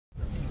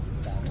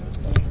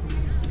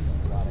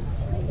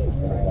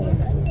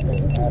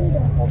How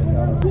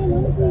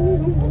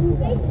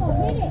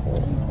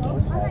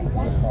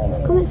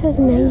come it says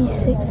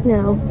 96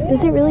 now?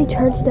 Does it really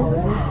charge that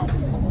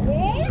fast?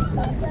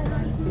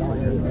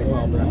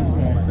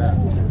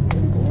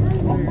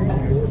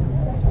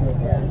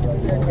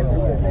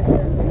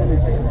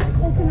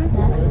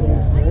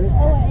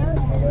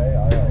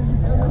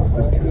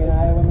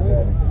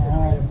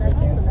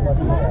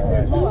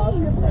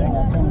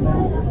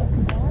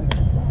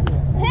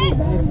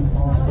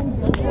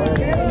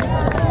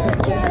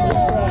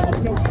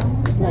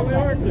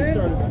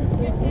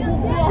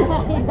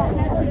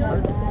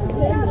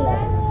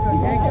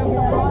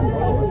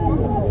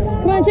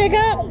 Come on,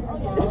 Jacob!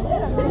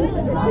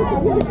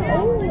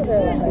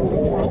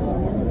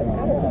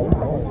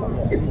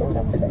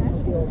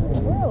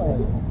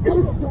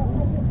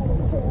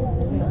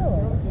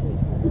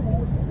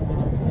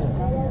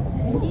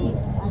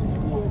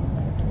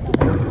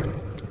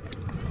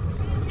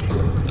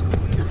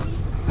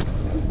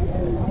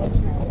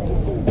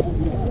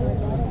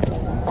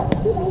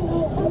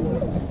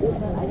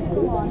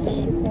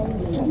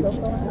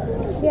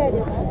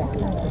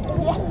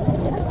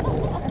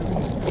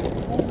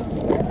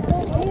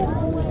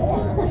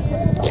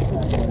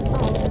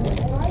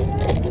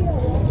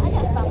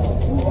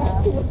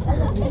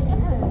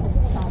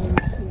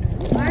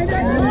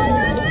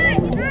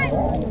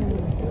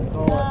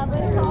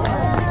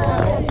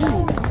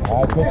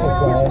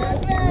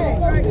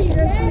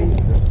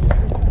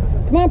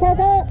 Come on,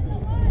 Parker!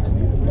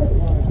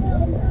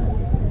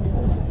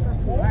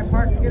 All right,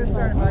 Parker, get us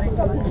started, buddy.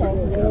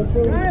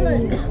 Drive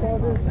it!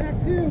 Back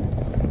two.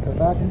 Go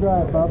back and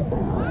drive, bub.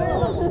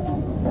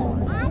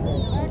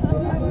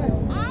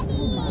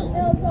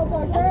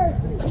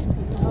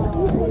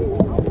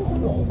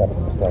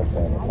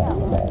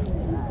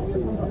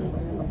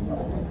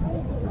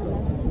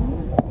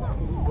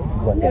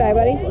 Good eye,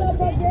 buddy.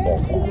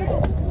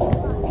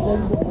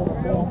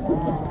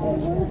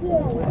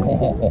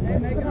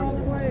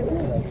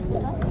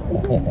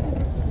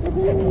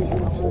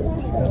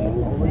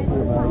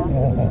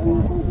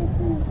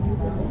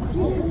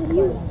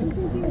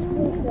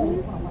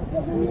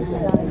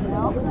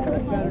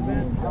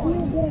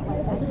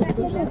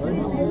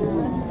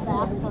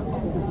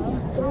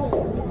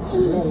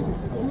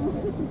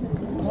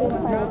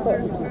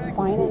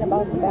 Whining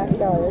about the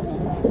backyard,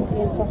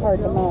 being so hard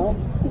to mow.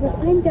 He goes,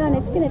 I'm done.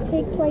 It's going to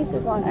take twice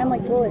as long. I'm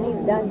like, well, it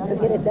needs done, so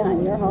get it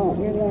done. You're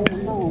home. You're the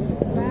only one home.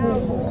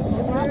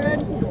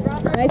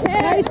 Nice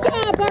hit. Nice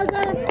job,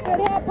 Parker. Good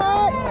hit,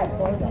 Park.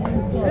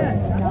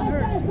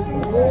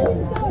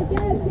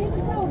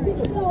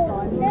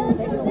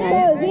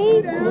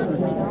 Maddie.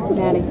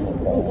 Maddie.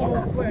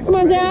 Come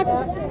on, Zach.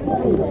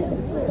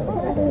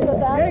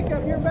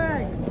 Jacob, your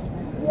bag.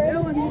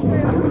 Dylan, your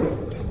bag.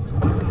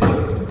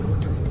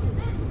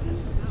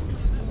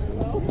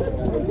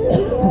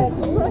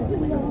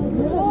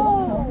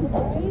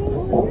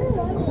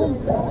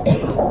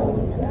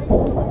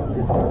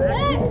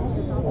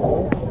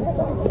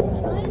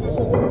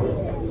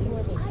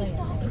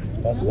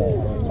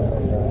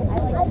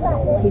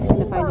 He's going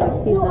to find an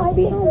excuse not to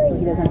be home so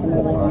he doesn't have to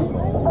mow the lawn.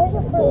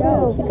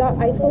 No,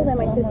 I told him,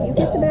 I said, you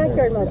get the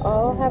backyard mowed.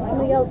 I'll have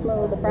somebody else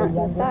mow the front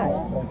and the side.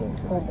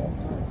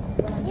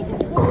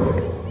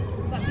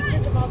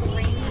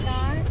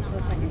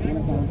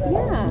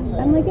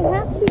 Yeah, I'm like, it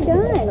has to be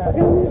done. We're going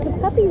to lose the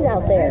puppies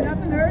out there.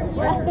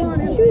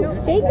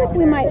 Shoot, Jacob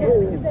we might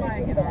lose.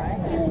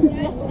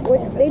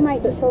 Which they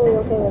might be totally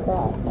okay with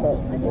that.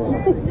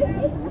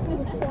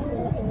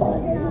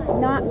 But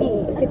not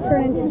me. It could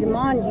turn into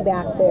Jumanji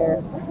back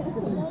there.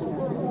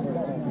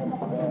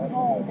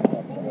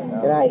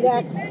 Good eye,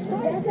 Zach.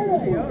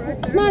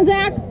 Come on,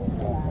 Zach.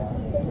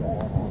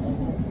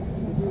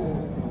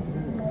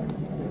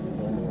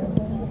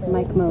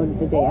 Mike mowed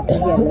the day after he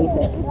had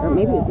LASIK, or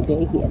maybe it was the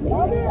day he had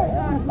LASIK.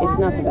 It's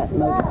not the best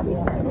mow job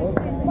he's done.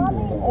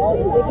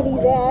 Ziggity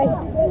Zag.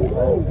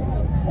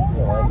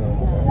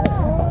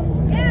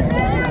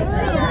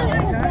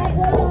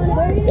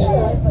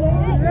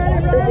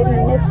 Or did he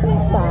miss some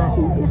spot?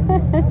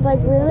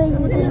 Like really, you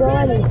could go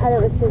on and cut it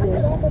with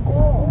scissors.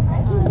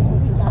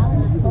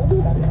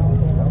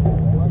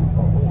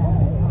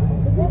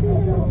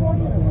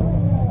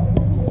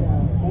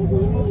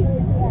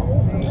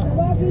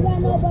 You got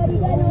nobody,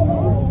 got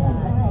nobody.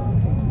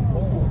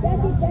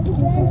 That's it,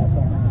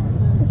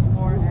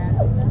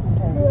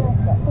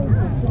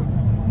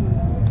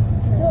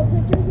 no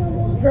pictures, no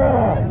more.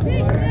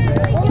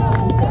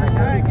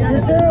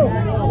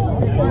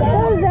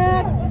 Go,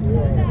 Zach.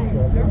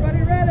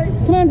 Everybody ready?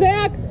 Come on,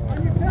 Zach. On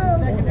your toes.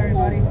 Secondary,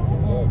 buddy.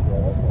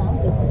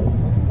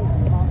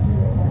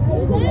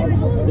 Zach, I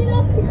want to get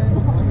up here.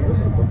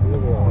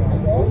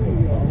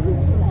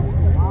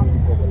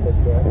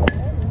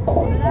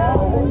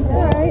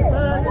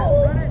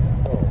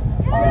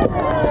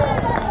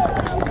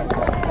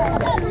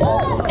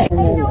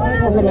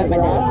 I'm at my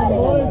desk.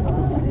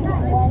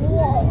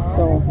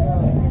 So,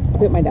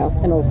 be at my desk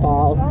and it'll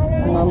fall.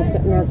 And I'm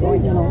sitting there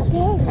going, you know,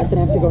 I'm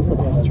gonna have to go to the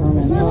bathroom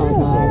and oh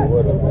god.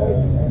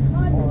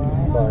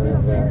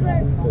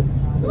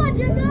 Come on,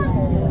 Jacob.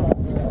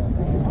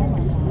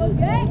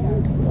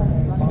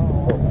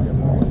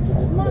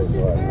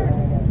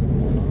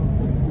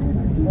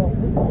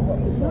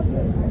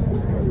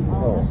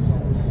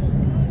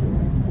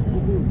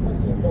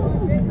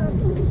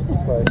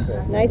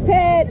 Nice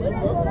pitch.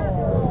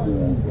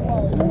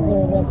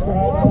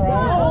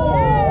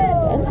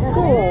 That's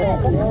still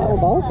a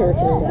ball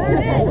territory.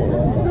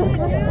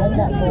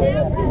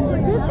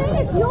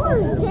 It's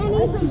yours,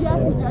 Kenny.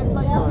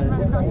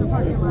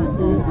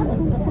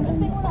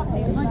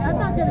 I'm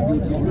not going to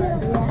beat you.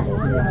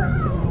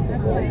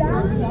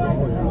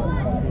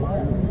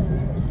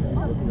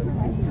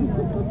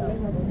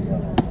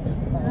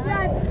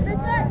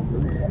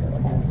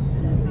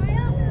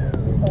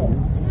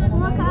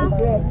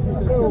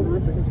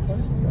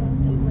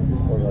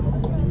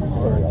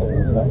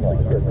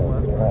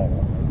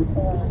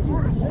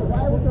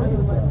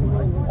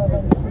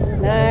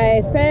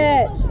 Nice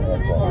pitch.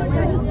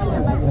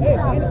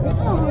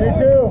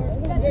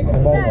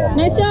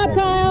 Nice job,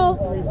 Kyle.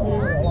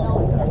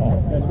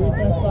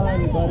 Defense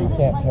behind you, buddy.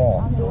 Can't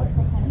pass.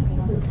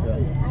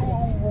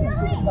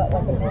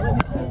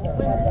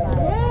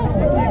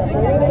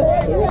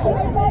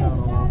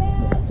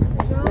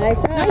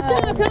 Nice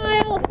job,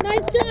 Kyle.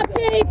 Nice job,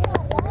 Tate.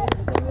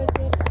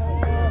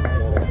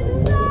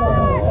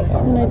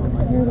 And I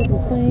heard it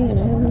playing, and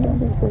I haven't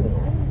recorded it.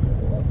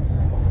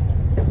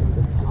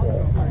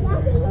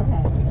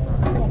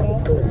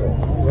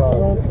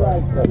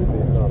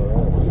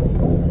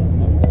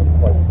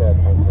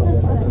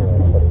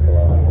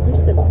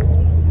 Wish the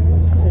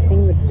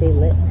thing would stay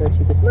lit so that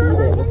you could see that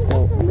it was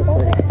still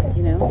recording,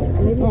 you know?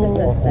 Maybe that's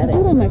a setting. I do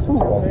it on my phone.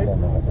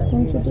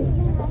 Don't you do?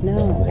 No,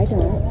 I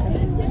don't.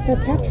 It's our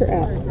capture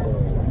app.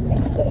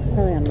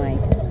 Probably on mic.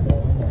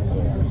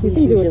 You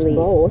can do it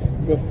both.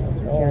 This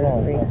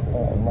territory.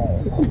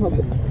 You can hook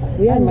it.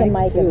 We have I'm the mic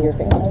mic too. of your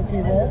family.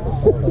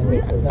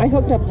 I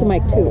hook it up to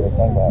mic too,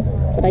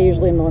 but I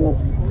usually am the one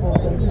that's.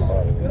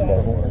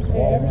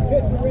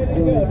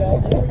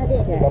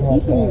 Yeah, he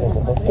can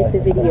get the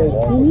video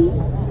to me,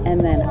 and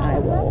then I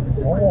will.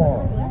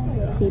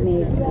 He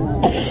made the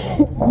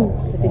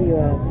video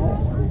of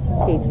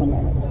Kate's one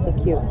moment. It's so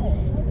cute.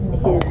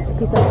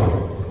 He's like,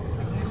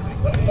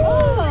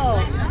 oh!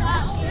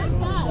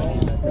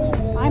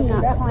 I'm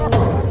not playing.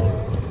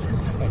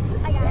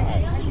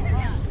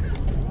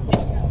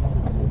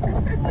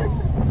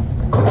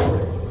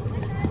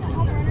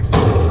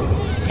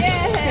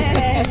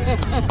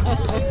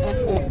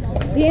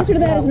 The answer to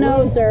that is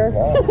no, sir.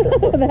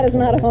 That is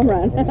not a home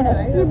run.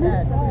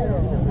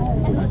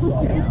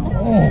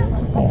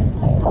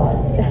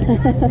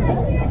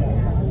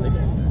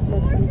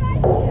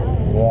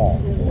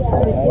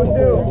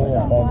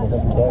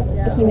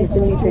 He makes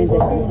too many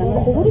transitions. And I'm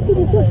like, well, what if he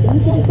did this?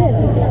 And if he did this?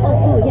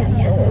 Oh, yeah.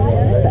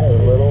 That's better.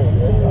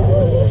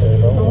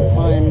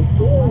 Fun.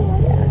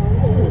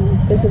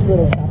 Yeah. This is a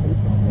little choppy.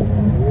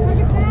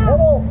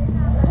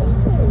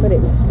 But it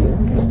was cute.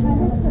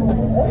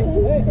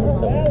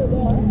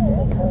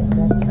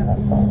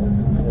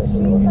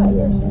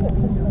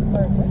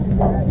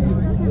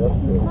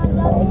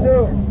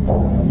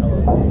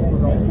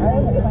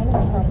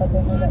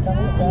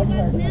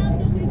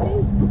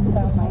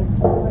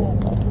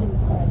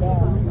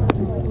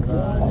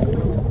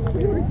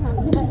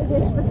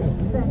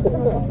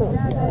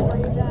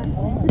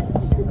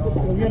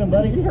 Go get him,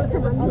 buddy. Let's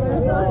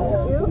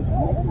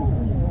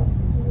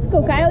go,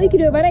 Kyle. You can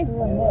do it, buddy.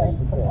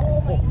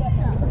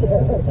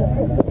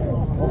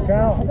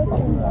 Count.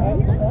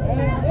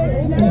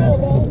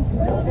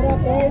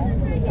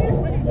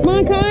 Come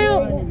on,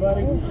 Kyle.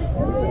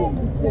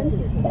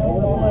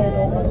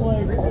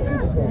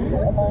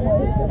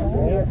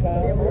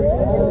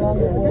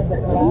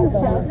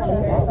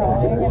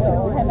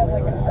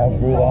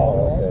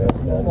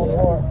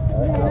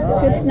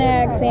 Good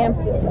snag, Sam.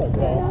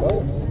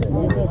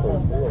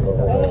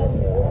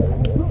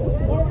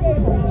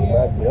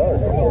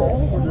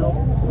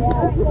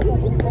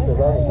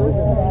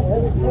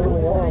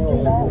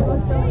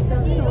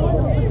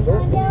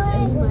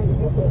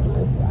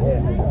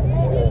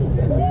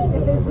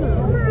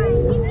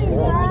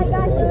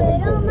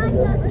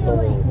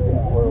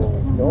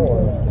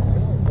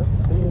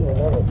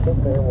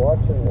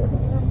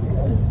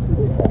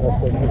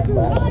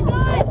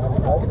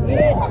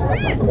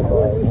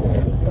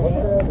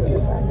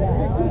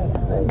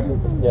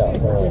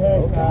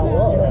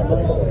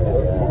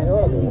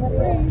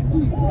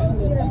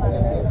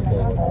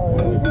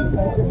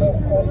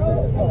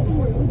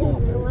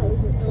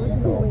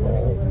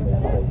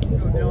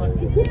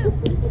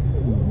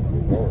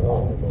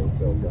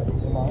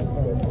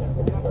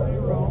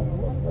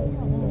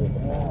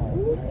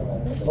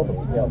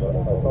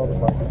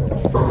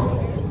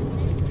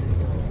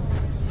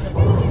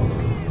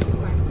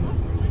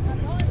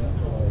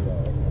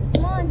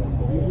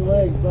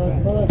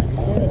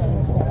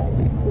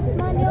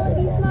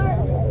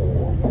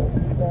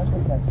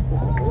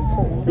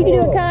 You can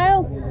do it,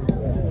 Kyle.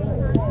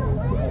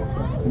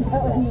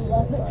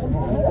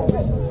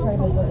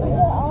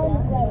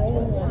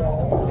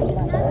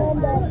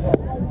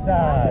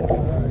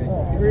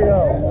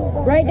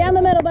 Right down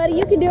the middle, buddy.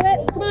 You can do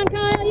it. Come on,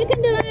 Kyle. You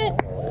can do it.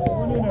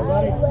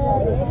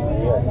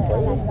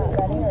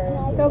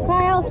 Go,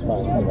 Kyle.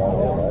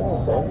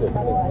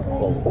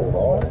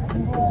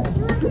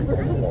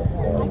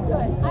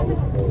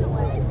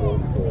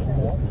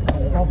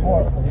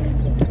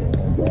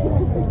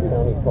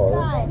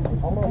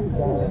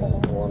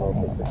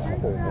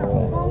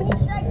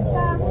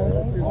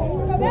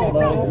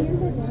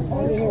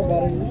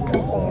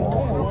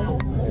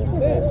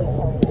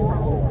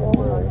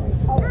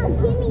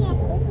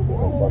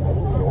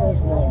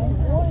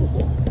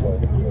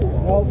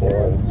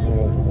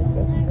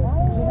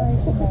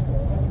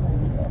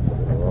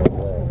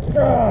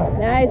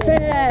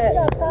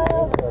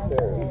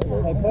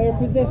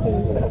 position.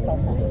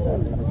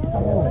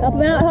 Help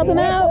him out, help him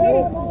out.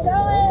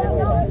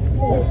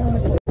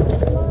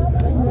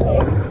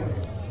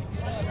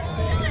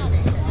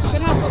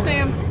 Good hustle,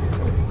 Sam.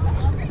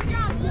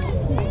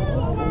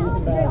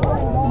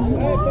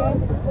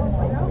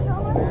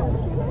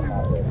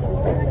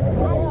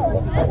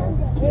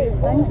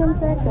 Sun comes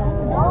back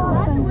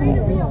out.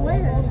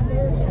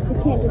 You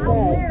can't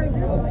decide.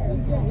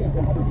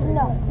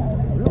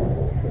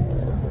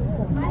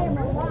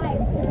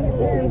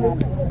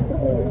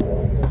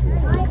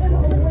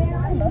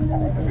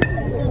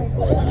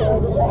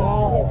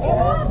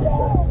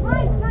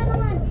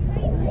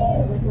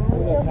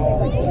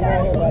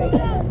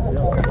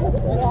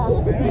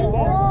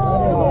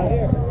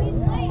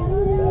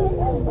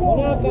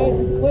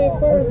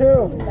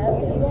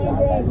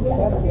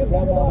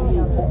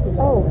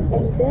 Oh,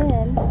 and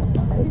then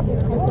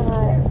I got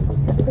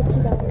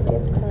 $50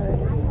 gift card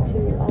to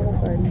Olive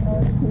Garden.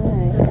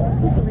 Nice.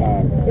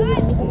 And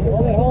it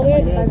was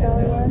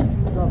 $25 ones.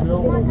 I'm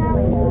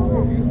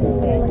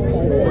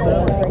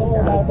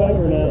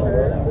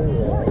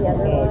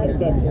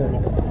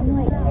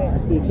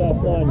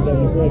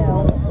like,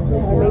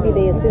 or maybe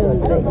they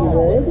assumed that you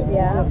would.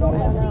 Yeah, I don't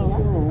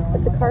know.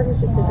 But the card was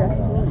just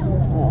addressed to me.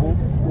 Oh,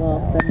 well,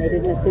 then they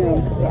didn't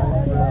assume. Yeah.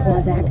 Come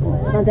on, Zach. Come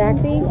on, Zach.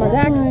 Come on,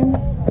 Zach.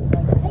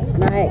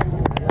 Nice.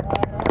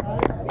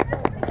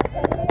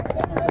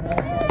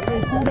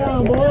 Cool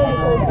down, boys.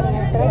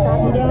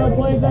 Cool down,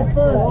 plays up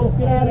first. Let's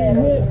get out of here and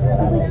hit.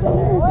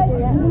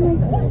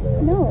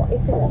 No, I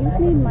said, you've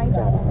made my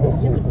job so much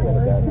easier.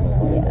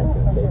 Yeah.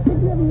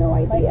 You have no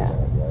idea.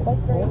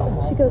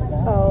 She goes,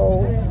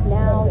 oh,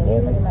 now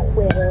you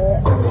quit it.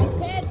 Nice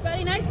pitch,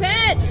 buddy. Nice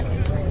pitch.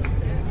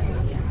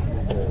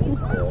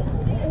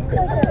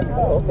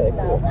 Okay,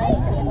 cool.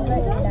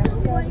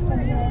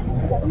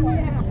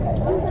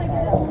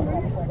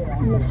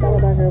 Michelle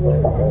Barker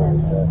was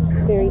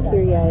very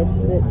teary-eyed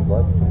that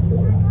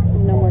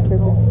no more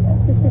turtles.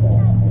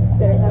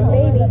 Better have a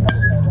baby.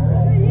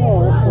 Oh,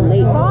 that's so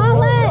late.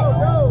 Ball it.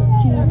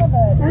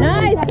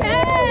 Nice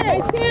catch!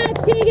 Nice catch,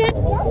 Tegan!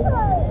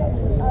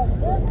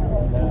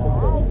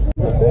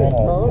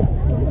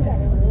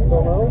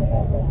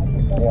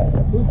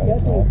 Who's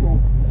catching it?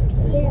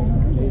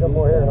 You got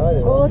more hair than I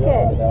did. Oh, look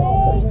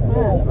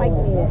at Mike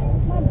needed.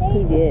 He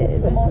did.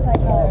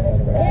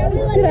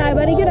 Good eye,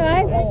 buddy. Good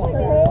eye.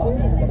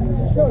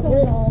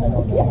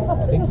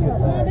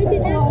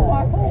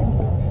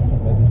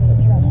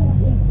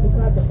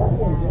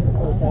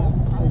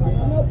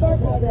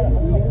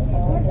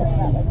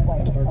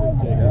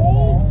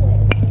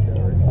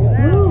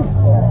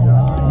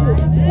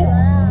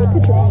 That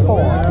picture was tall.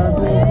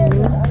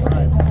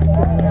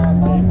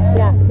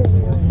 Yeah, because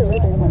there would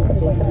have been one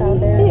Jacob out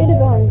there. It would have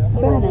gone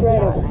fast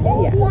right over.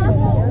 Yeah.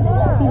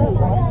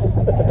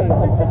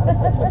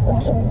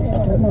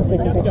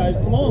 Guys,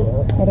 come on.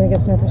 What do we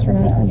get nervous or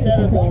not?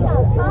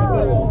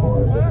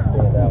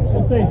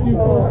 We'll say 2-4.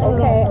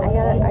 Okay,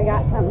 I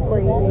got something for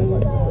you.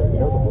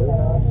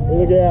 In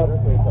the gap.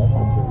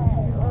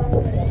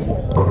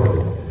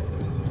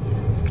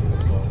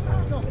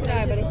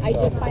 I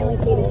just finally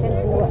paid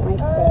attention to what Mike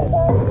said.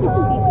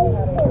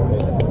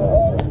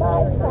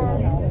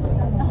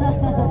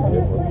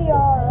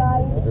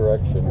 The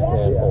direction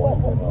and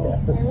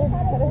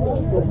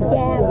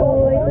Yeah,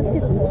 boys, let's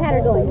get some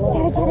chatter going.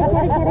 Chatter, chatter,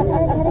 chatter, chatter,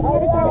 chatter, chatter,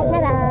 chatter, chatter,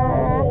 chatter.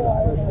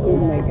 Oh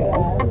my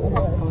god.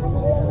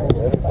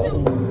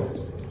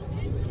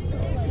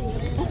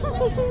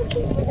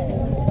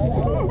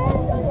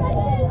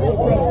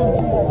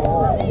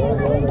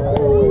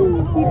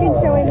 You can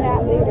show him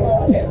that later.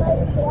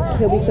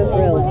 He'll be so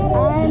thrilled.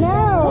 I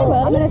know.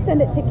 I'm going to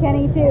send it to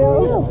Kenny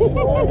too.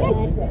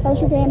 How's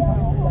your game?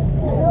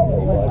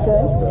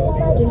 Good.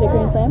 Did you hit a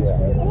grand slam?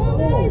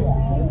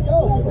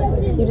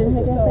 You didn't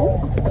hit a grand slam?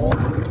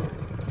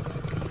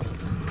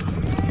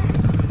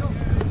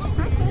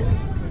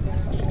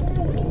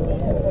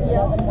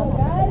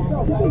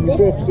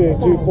 Pitch to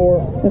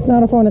 2-4. It's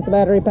not a phone, it's a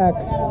battery pack. I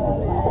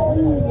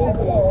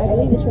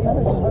believe it's your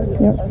mother's.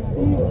 Yep.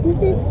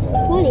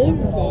 What is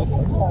this?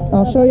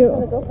 I'll show you.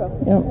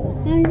 Yep. Now,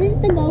 is this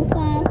the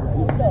GoPro?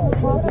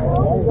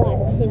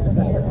 What is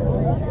this?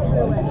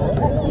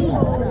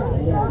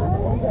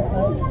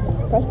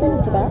 Preston,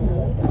 to that.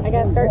 I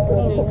gotta start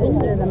paying attention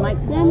to the mic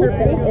Mom, what's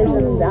this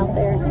isms thing? out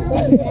there.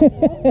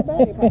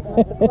 Battery pack, and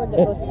that's the cord that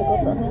goes to the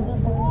GoPro.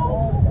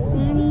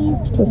 Mommy,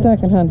 Just a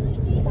second, hon.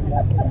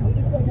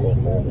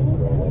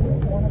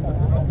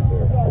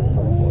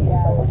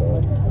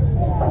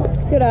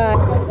 Good eye.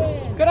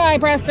 Good eye,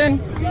 Preston.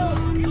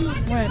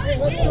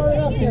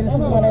 See, this is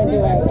what I do.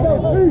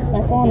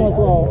 My phone was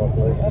low,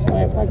 so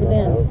I plug it in,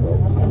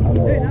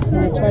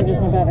 and it charges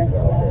my battery.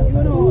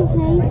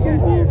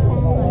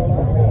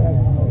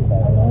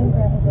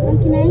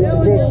 can I eat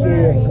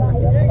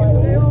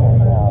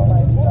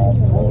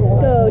Let's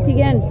go,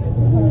 Tegan.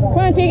 Come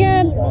on,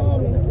 Tegan.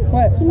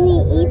 What? Can we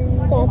eat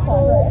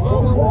supper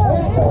at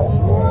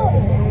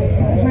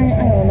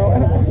I don't know.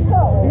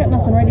 I got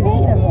nothing ready to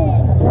eat.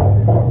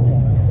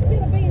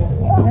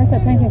 That's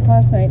had pancakes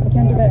last night. You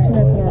can't do that 2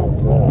 nights in a row.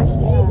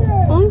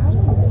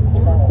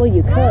 Well,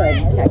 you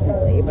could,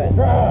 technically, but...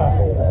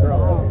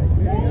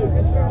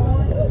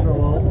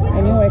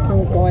 I knew I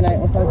can go a night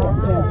without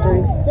getting pants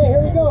dirty. Okay,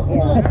 here we go.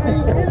 Yeah.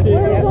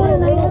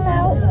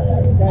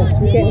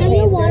 Have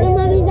you water,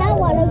 Mom? Is that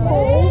water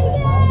cold?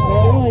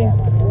 Not really.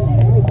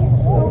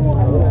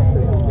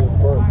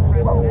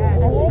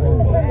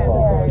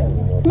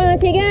 Come on,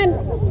 Tegan.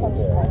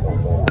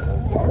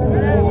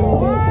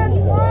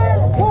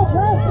 Go,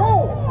 Brad, go!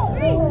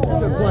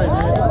 Good play, man.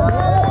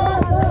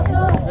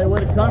 Hey, way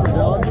to cover,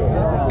 dog.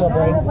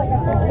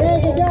 Hey,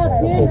 good job,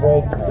 team. Go,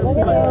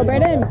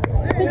 Brayden.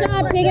 Good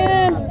job,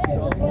 Tegan.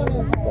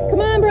 Come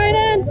on,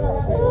 Brayden.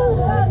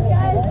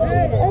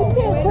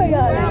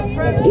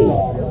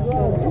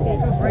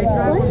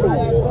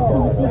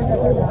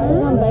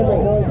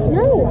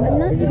 No, I'm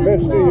not.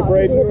 Bitch, do you,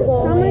 Brady?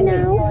 Summer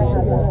now,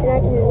 and I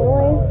can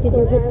annoy. Did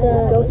you hit the...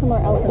 Go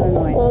somewhere else and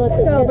annoy.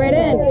 Let's go,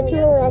 Brayden.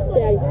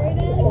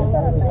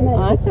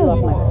 I fell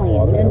off my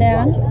plane. And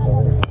down.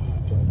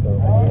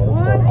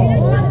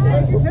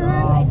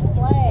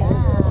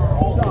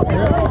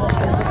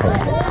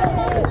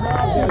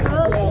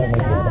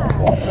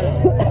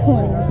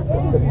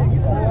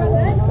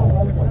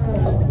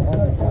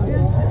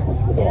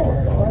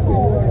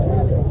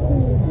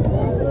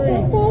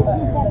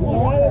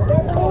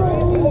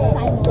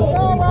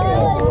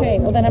 Okay,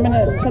 well then I'm going to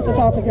shut this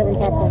off if you're having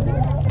popcorn.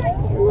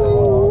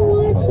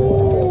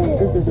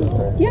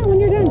 Yeah, when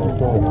you're done.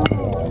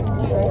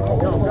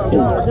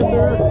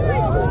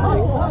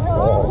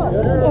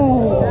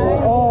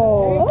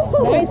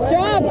 Oh, nice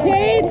job,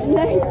 Tate.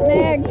 Nice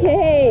snag,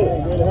 Tate.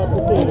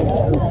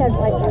 Who said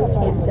bicycles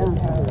can't jump?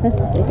 I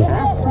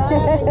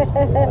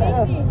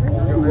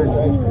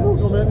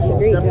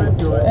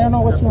don't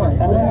know what you want.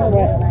 I don't know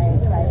what.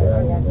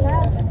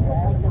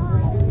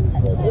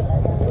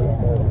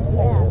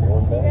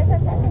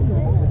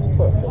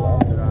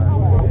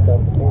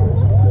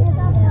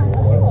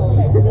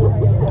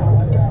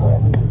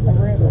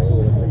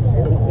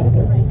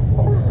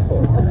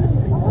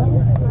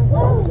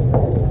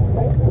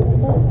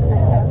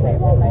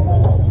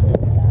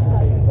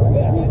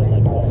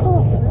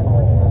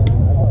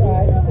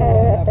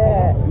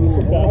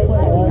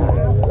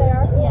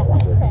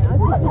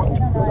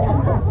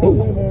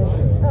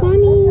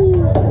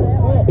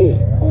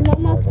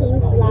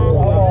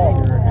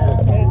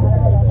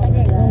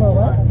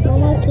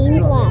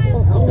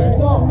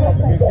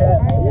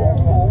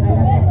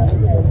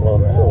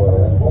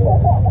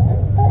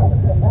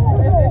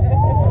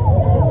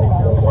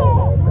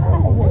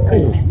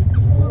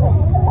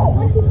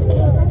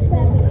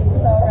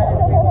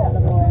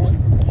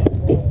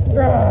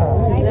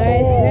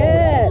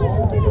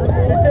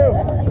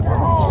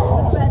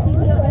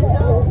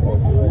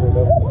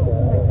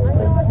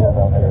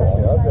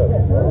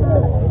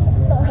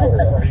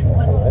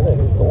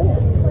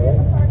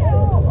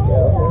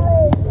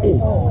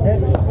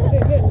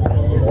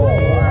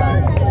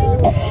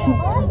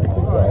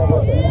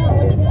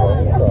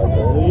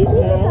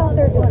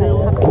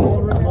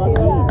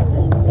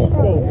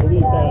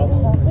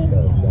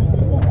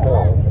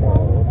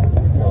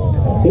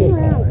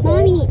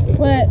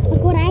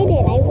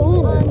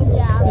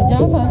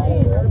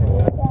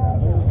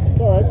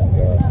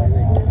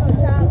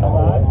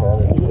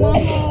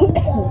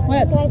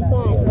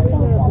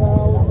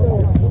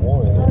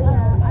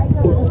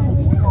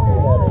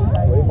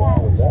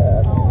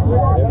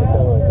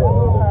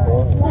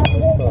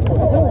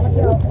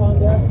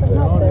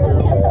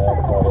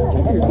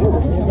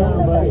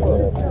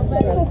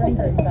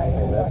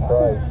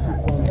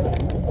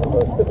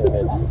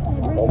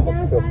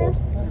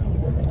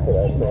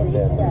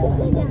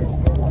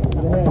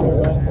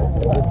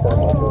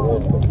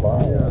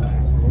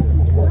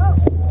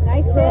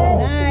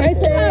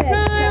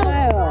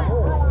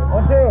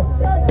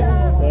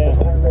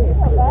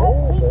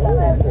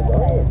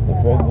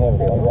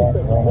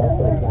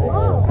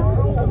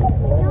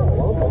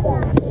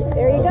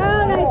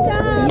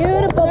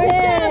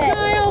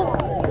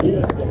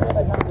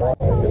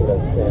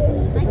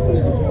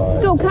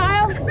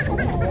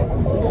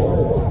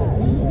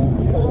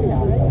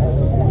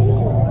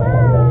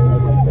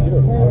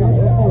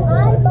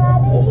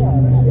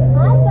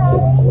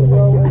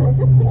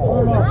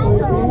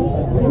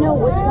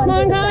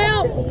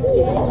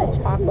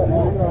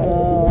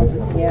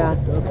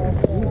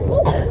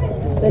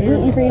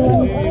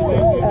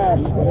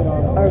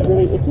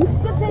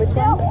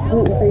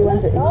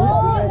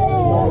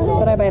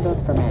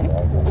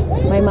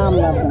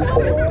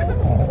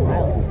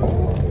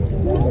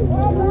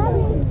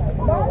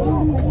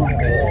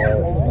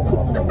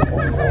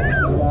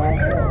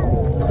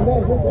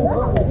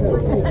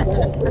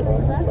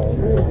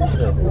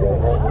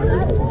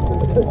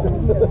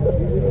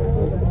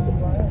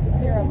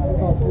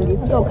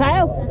 Go,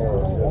 Kyle.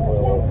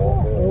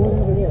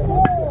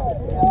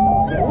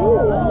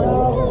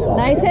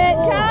 Nice hit,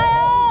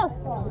 Kyle.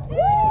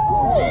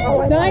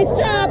 Nice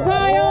job,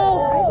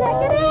 Kyle.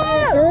 Check it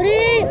out.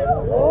 30.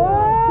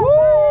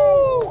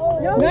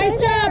 Woo. Nice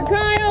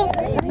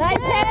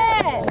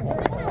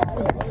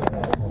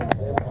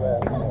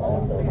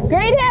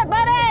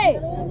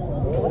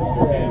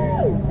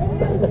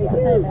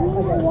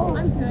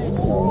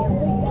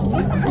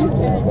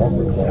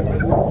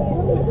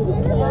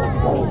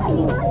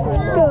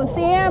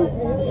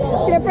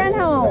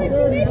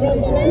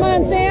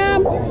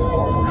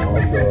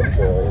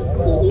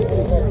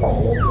He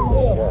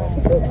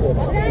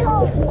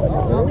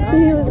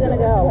was gonna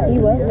go. He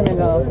was gonna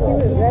go. He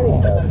was ready.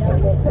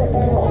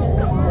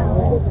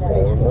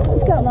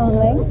 He's got long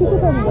legs. He could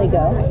probably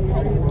go.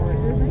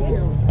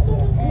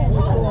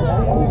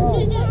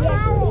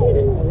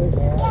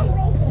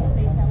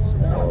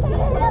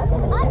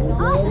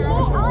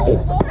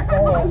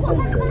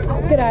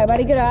 Good eye,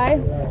 buddy. Good eye.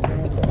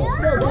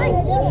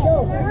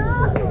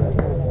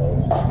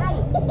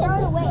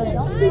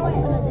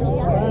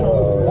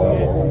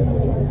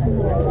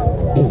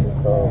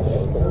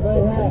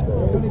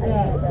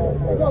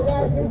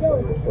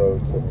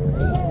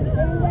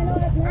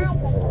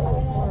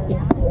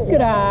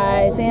 Good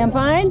eye, Sam.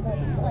 Fine.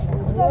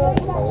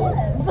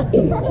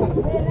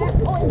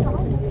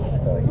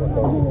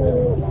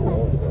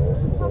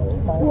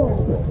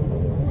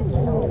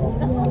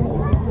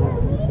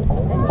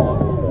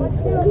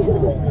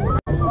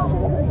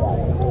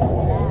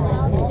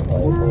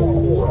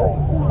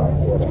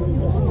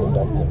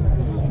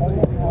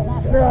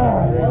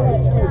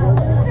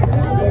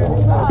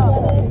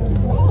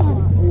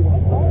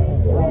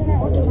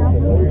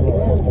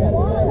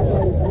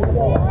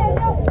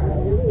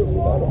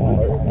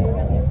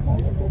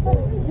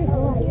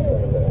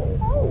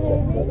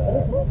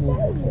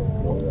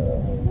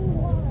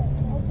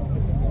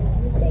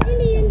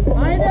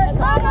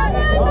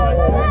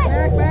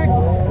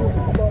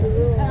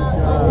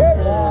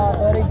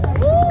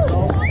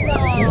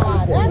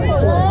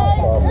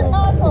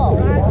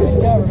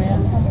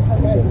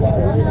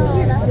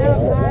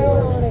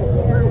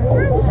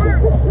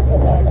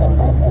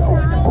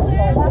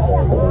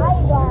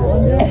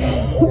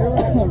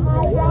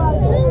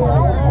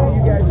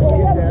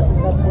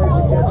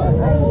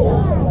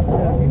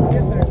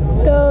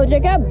 Let's go,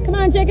 Jacob. Come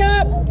on,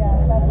 Jacob.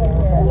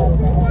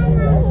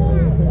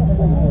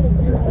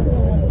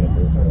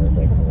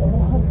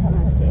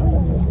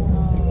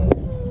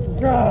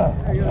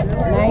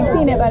 Nice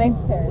seeing it, buddy.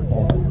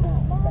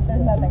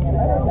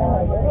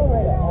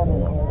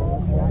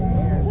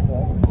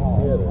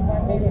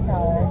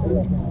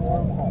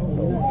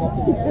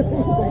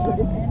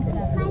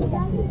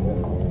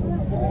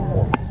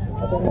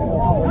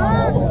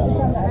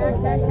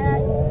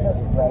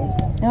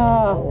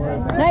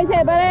 Oh, nice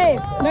hit, buddy.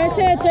 Nice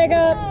hit,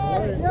 Jacob.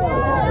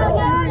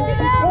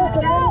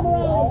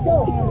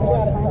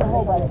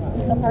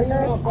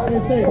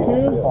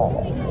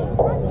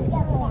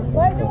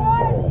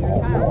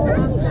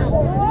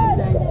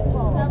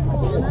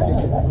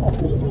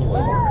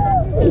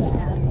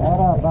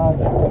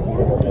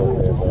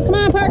 Come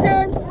on,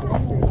 Parker.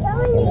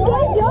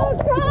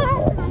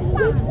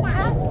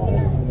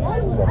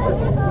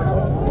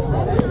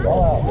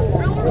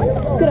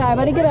 Good eye,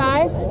 buddy. Good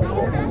eye.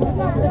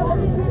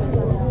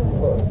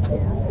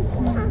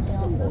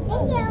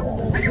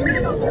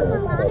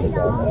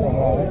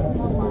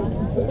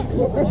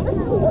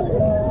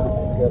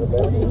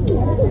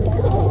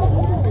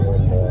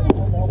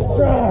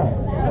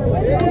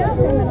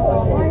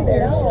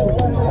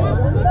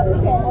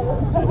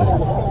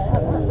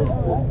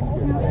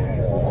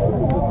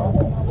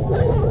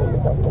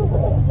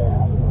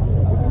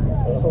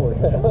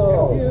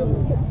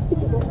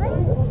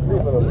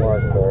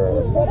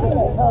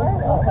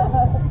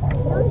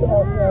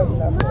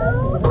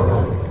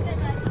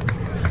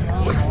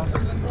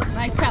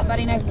 Nice cut,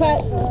 buddy. Nice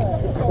cut.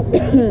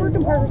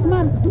 Working, Parker. Come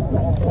on.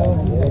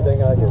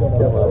 Anything I can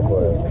come up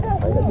with.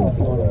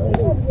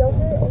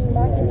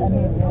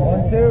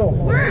 1, 2.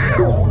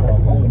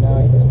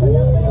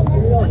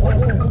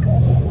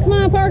 Come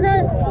on, Parker.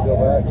 Go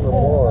back for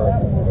more.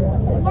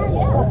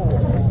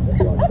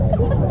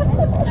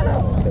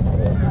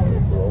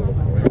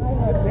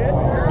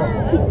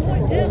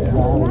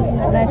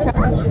 Nice shot.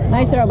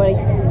 Nice throw, buddy.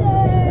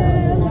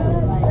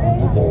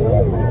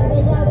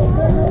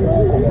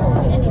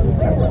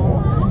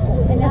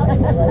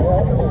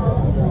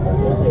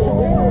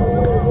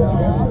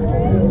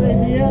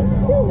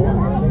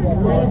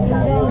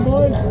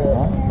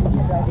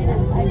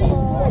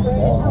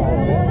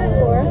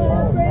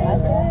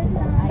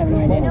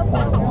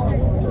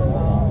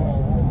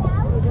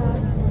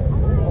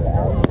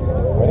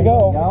 Way to go.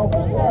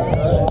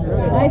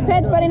 Nice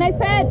pitch, buddy. Nice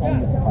pitch.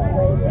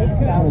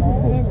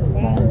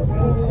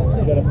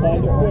 You gotta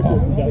find it quicker.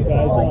 You got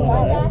guys on.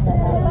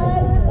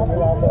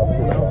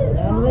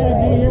 I'm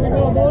ready. Here we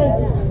go, boys.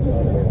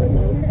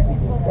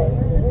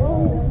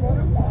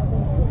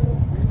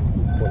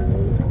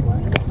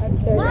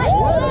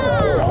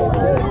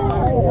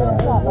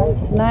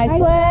 Nice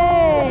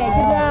play.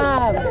 Good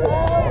job.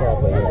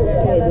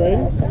 Hey,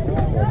 Brady.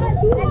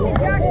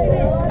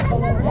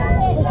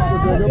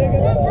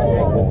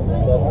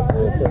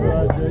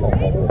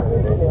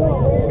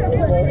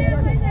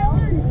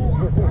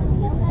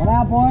 What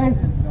out, boys?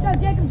 Go,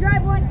 Jacob,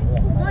 drive one.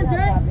 Come on,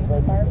 drive.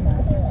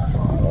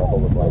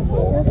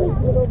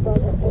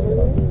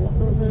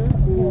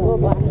 Little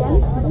black one.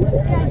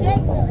 Yeah,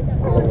 Jake.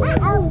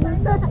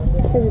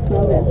 Because it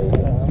smelled good.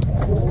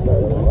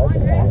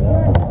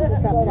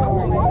 Stop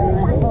pouring it.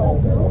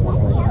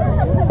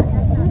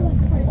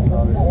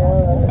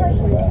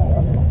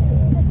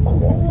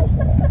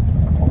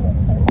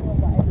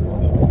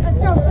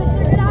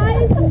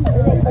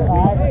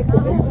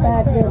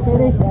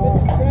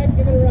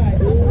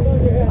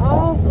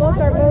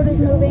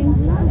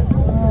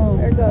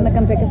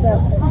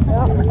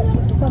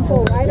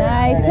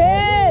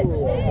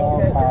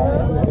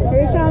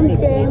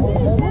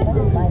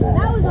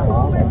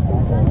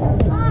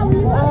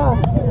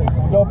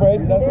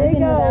 Braden. There you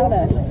go.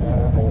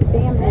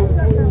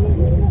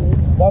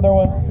 Another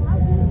one.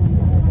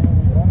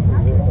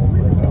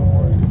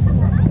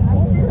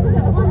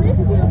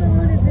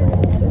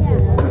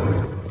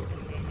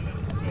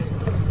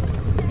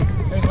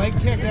 Hey, leg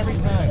kick every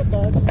time.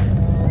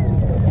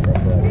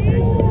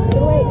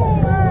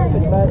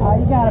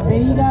 You got it, B.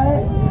 You got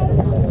it.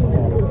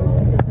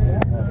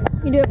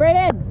 You do it,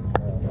 Braden.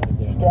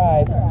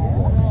 Stride.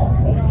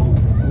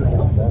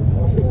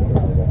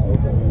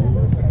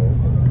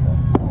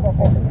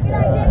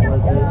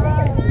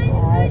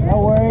 No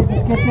worries.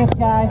 Let's get this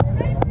guy.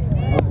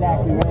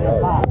 Exactly ready to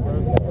pop.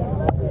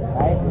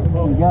 Right?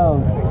 He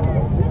goes.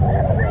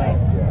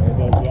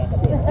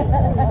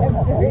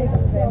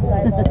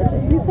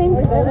 You think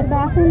the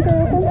bathrooms are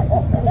open?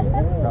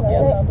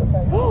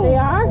 They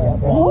are?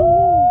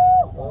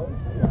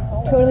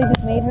 Totally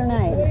just made her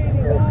night.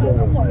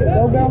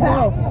 Go, go,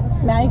 go.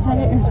 Maddie, can I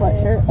get your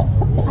sweatshirt?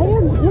 I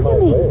didn't, look at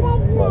me.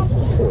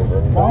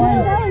 That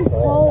one's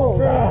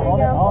cold. Hold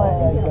it.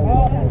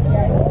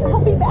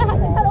 I'll be back. I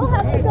don't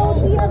have to go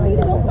BME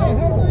to go fast.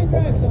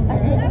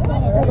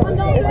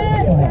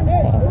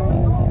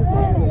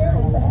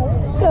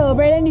 Let's go,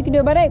 Braden. You can do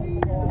it, buddy.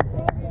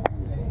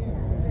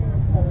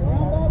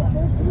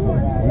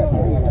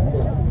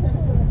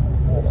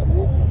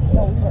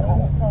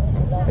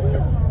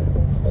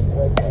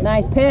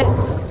 Nice pitch.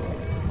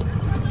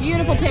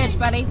 Beautiful pitch,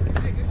 buddy.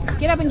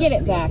 Get up and get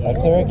it, Zach. Right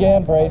there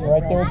again, Braden.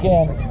 Right there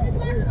again.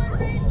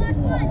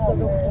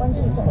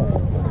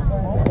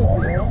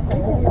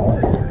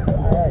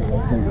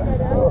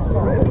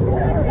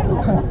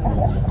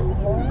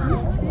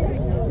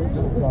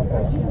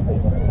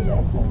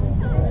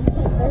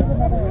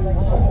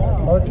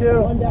 Oh,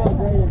 two.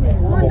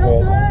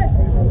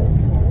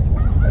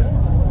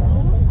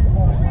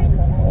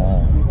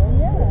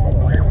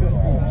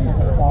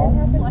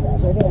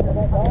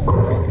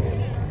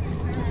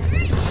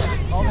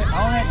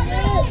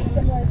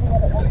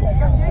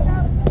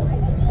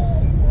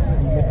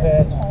 Good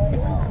pitch.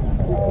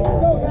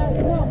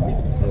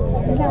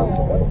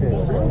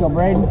 Let's go,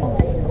 Braden.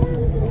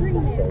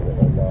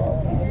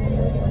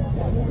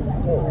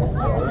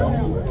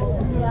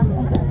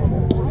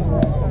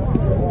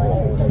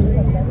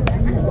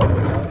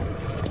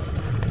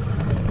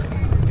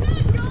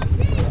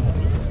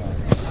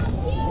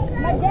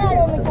 My dad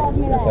only calls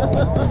me that.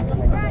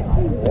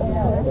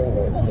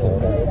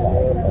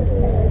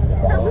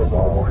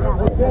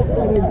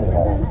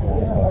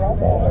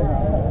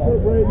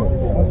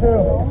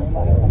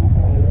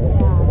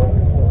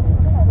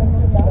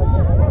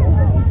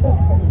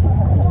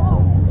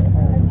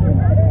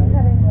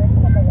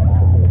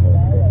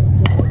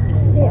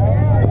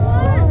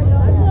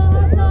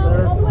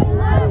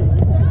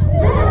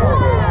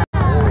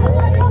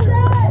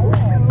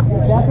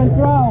 Step and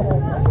throw.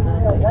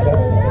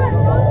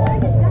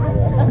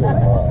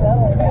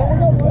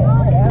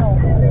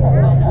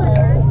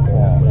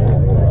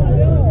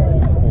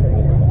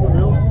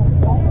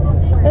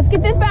 Let's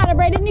get this batter,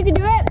 Braden. You can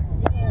do it.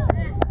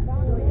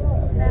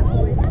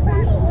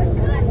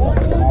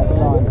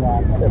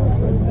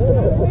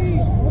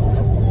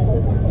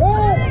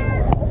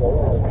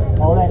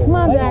 Hold it. Come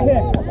on, Zach.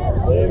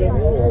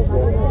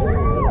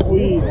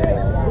 Squeeze.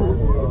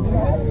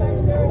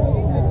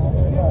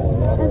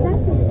 Has that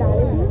been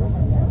batted?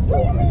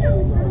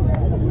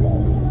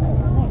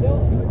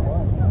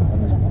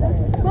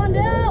 Come on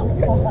down.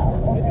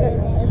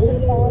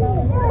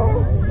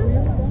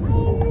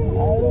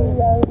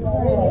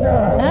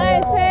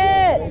 Nice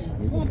pitch.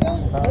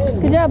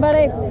 Good job,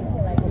 buddy.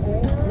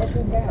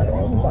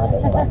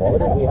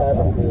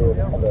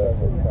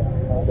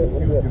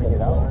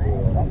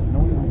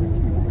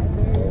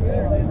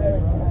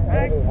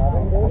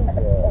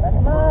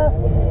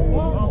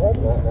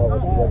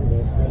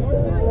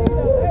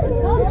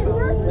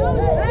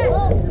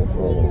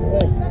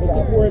 Let's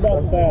just worry about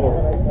the batter.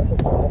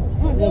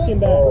 Looking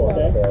back,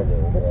 okay?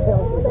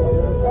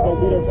 Don't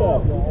beat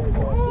ourselves.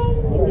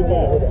 Looking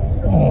back.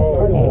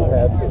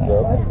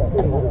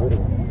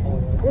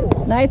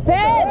 Nice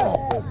pitch.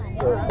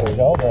 There you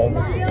go, Braden.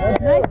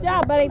 Nice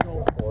job, buddy.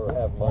 Or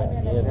have mine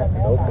again and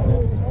open it.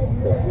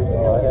 Because if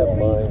I have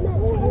mine,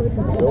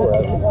 go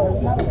at it.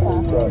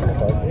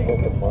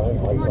 Open mine,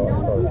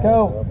 Let's go.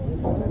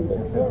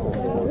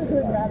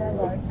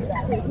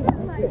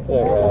 It's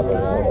never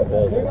happened.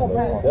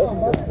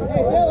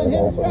 Hey, Dylan,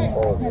 hit strike.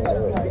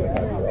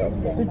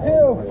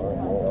 2-2.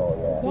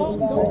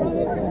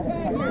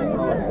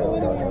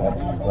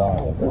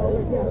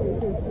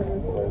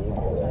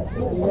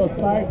 Little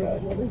spike.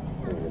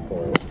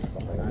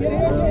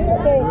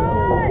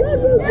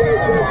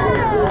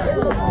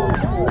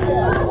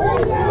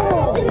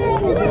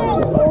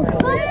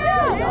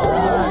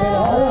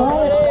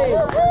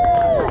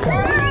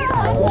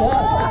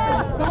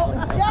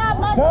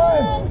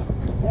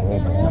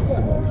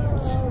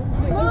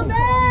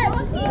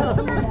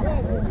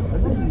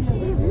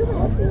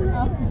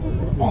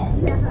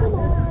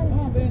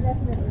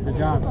 Good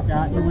job,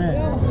 Scott. You win.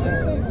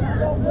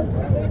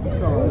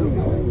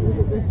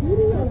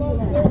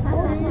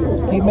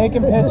 Keep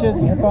making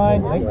pitches. You're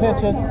fine. Make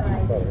pitches.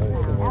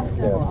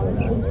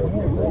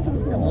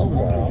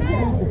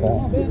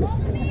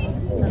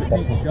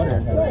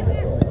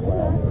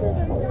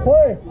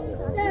 Play!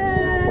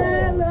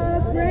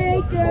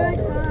 Celebrate good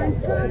times.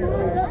 Come on,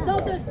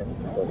 don't just.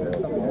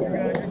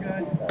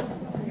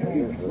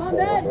 Come on,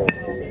 Ben.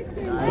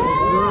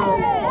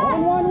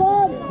 One.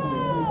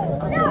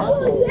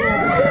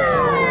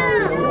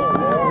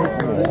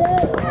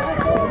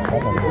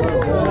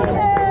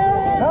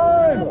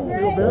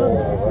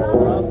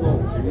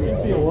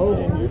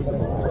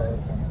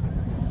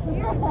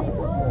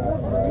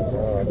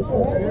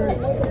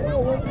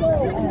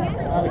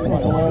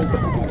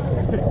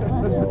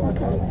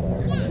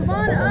 Come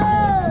on,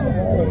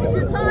 it's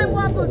your time,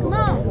 Wappa, come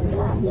on.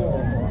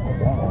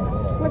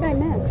 What did I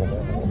miss?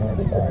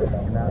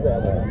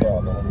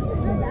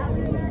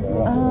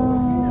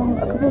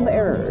 A couple of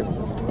errors.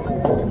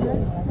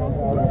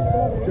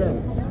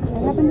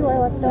 What happened to our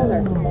left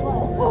fielder?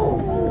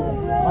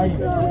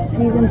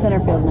 He's in center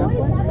field now.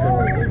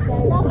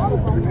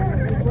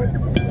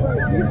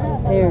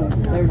 They're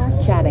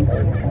chatting.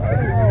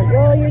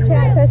 Well, your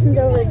chat session's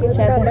over. Get your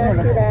butt back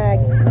to your bag.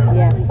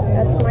 Yeah.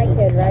 That's my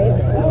kid, right?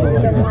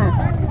 He doesn't laugh.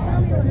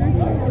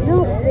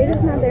 No, they're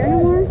just not there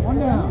anymore.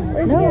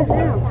 Where's he at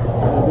now?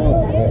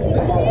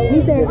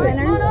 He's there.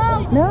 Center?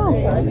 No.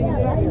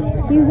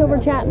 He was over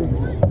chatting.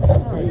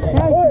 Now he's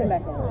coming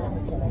back over.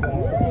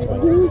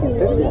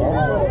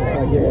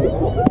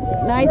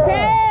 Nice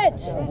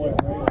pitch!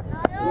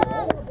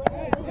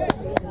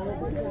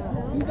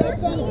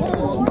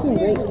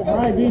 All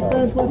right,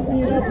 defense, let's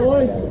clean it up,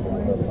 boys.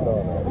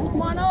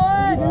 Come on,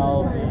 Owen.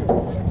 Well,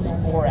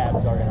 the 4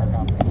 abs are in our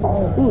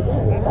company. Ooh,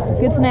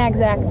 good snag,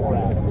 Zach.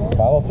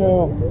 Follow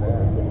through.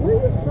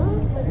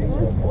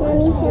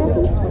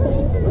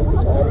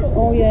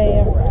 Oh,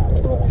 yeah.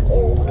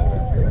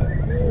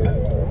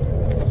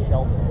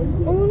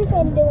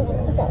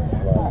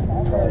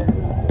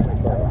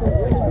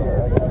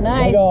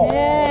 Nice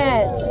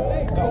pitch.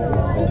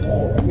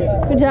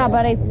 Good job,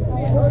 buddy.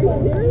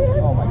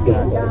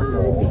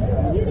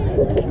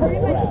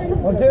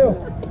 1, 2.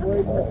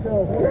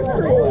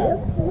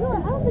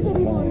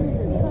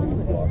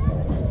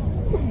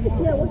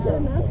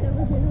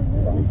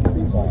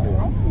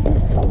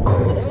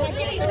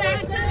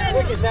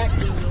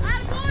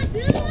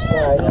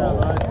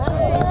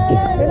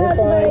 You're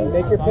fine.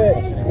 Make your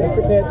pitch. Make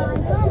your pitch.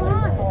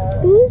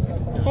 Who's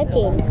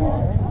catching?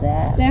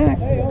 Zach. 2,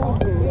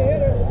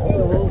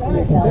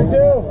 2.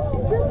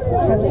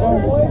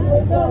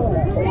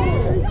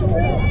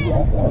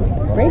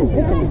 Great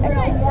pitching.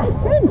 Excellent.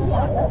 Good.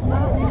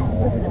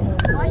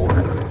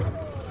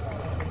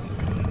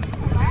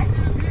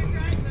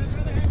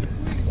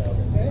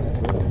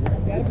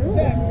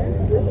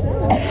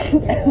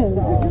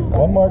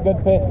 One more good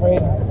pitch,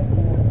 Braden.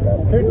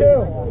 2, 2.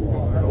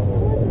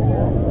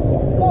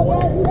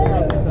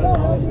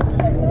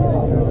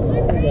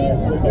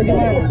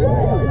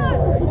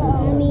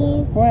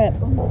 Mommy. What?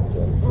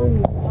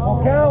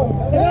 Count.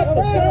 Good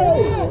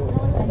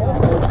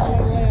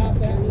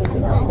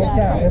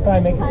count. You're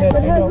fine. Make your pitch.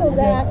 You're good. You're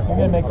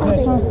good. Make your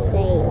pitch.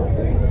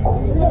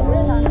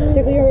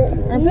 Tickle your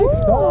armpit?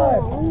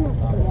 5.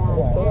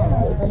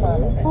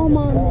 Oh,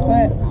 Mom.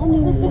 What?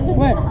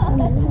 What?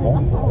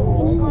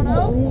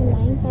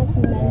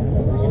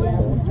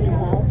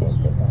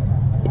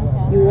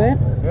 You what?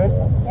 Good.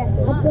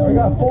 We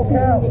got full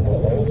count.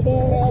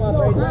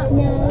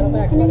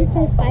 No, can I just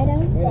play Spider?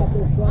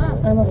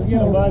 I'm a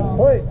Get him, bud.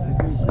 Wait.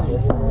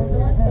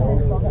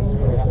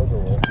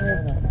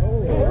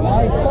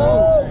 Nice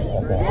ball.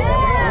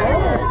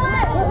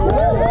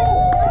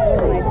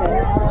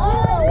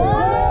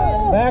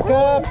 Back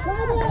up.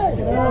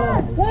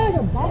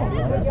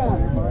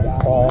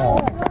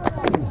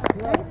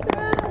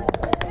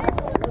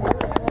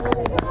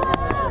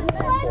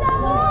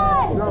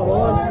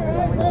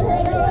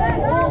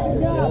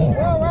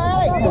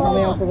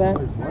 Something else was that?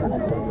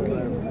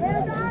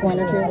 One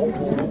or two? I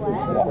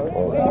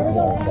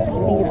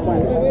think it's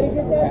one. Ready to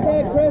get that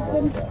back,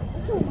 Preston?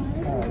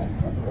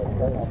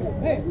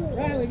 Hey,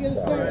 Riley, get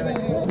us started in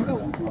here. Let's go.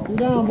 Two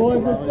down,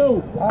 boys. Let's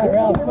go. All right,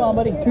 Ralph. Come on,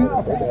 buddy. 2. You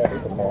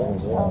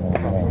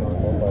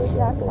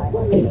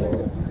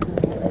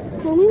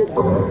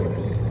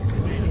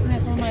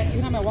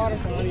can have my water.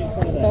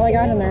 That's all I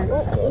got in there.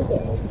 What is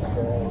it?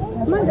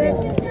 Come on, Greg.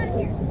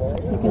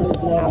 You can just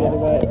have it.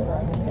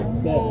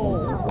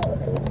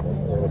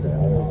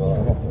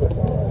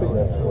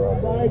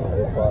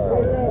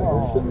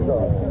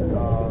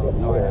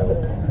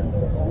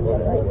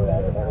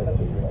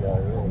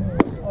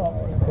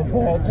 Good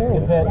pitch.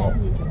 Good pitch.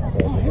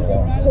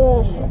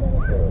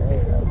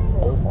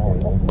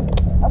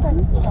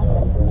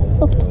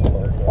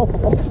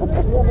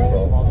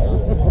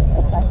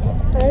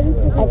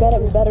 I bet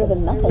it was better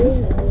than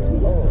nothing.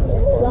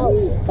 Well,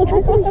 I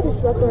think it's just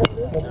what we're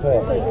Good pitch.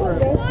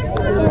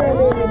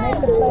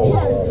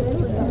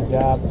 Good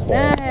job.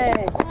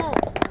 Nice.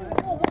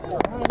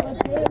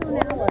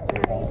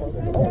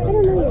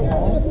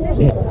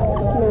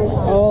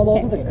 Oh,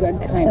 those the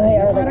good kind of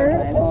peanut butter.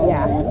 Oh,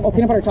 yeah. Oh,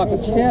 peanut butter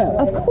chocolate chip.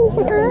 Of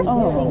course.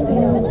 Oh.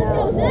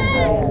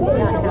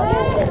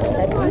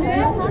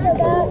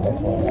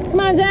 Come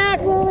on,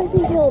 Zach. Well, I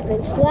think he'll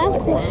eventually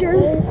Left picture.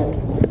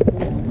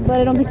 But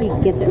I don't think he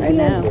gets it right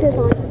now. Says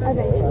on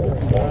eventually. You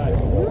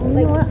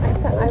know what? I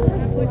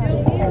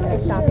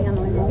was stopping on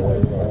the way home.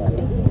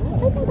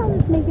 I think I'll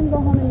just make him go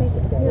home and make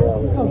it here.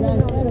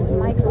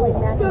 Microwave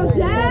mac and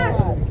cheese.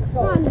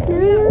 Come on,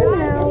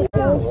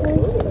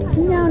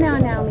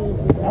 Now, me.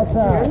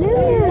 Outside.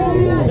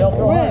 They'll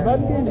throw hard,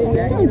 bud. Don't do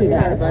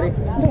that, buddy. I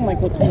don't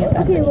like looking at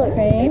that. Okay, look.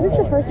 Is this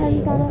the first time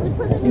you got up?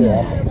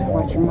 Yeah.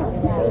 Watch your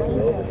mouth now.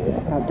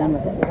 About done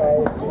with it.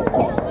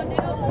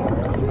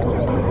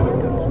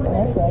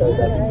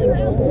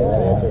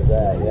 Answers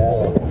that,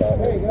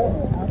 yeah. There you go.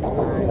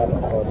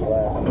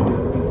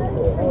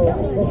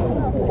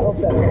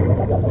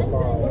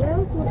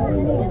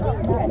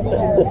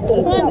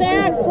 Come on,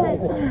 Zach.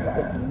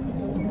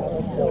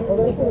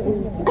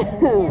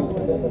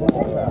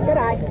 Good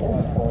eye.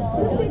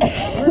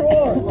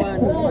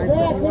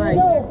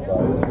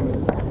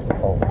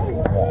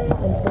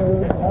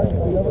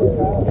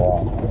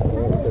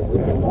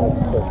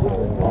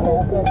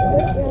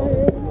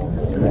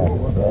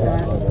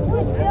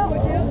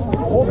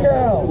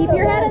 Keep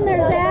your head in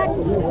there, Zach.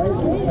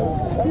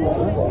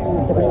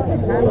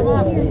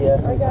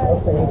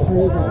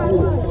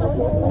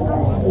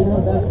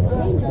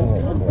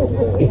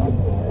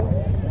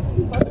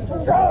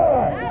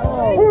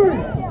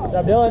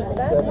 Stop Dylan.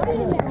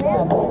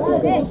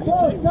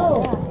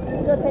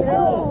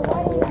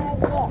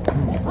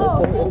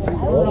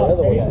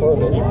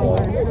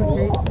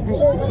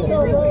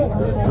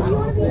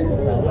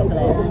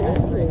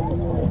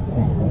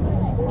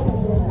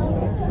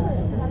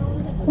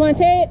 Come on,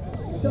 Tate.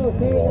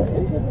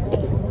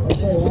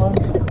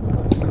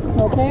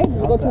 Okay, did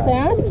you go too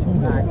fast?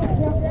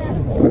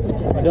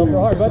 Dylan,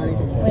 throw hard, bud.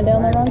 Went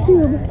down the wrong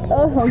tube.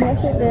 Oh,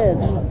 yes it did.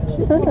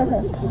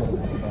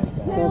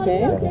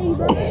 Okay. You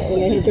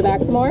gonna hit your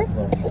back some more? Okay.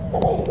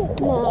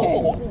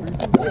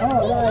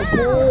 All right,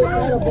 Kate.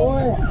 Atta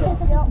boy.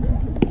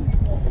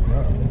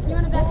 You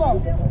want to back in?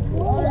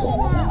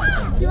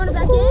 Do you want to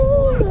back in?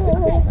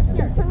 Okay,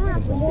 here, turn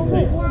around.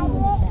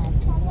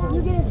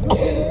 You get it.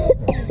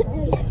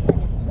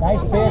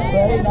 Nice fit,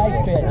 Freddie.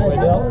 Nice fit. Way,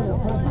 Dylan.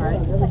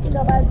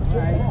 Go, bud.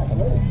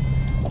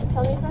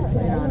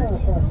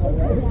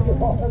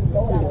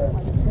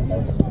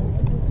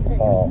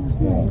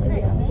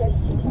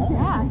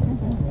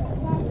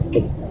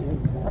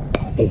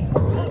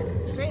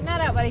 Straighten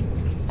that out, buddy.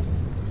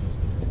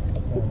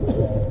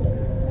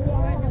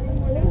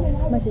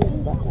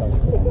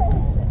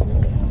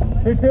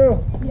 Two.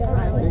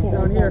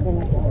 Down here.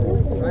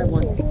 Right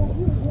one.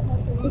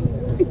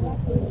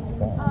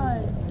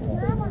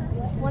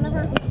 One of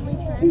our family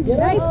friends.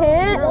 Nice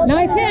hit.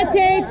 Nice hit,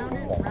 Tate.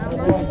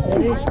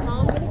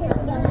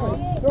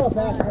 Throw a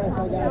pass press, I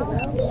got it.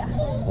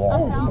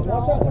 Watch out.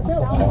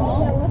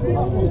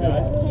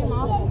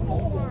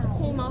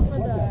 Came off of the.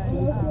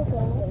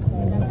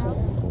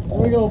 Here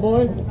we go,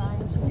 boys.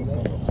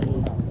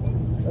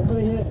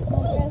 Everybody hit.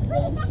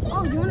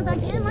 Oh, do you want to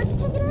back in? Let's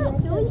check it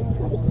out, silly.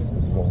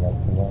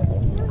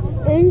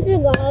 Into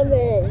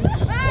garbage.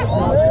 So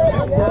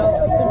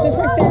just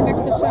right there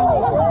next to Shelly. Just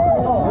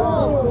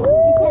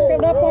walk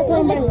it up, walk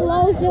around by.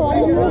 Closer, I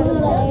don't know who they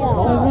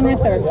are. There's one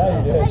right there. Yeah,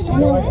 you did.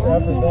 Nice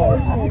effort there.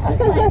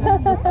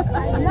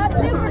 Not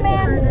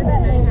Superman. You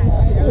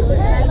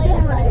better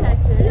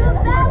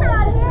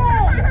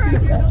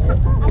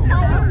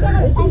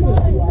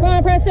Come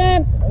on, Preston. I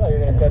thought you were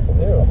going to catch it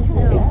too.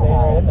 Stay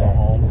right in there.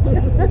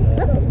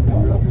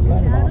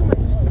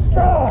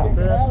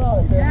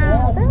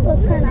 Yeah, that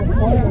looks kind of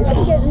high.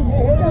 We're getting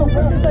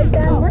pitches like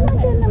that. We're not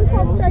getting them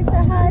 12 strikes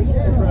that high.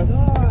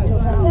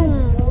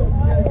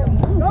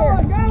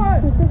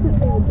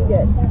 Consistency would be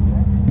good.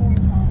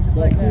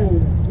 Like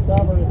you.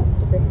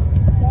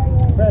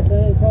 Press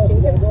it.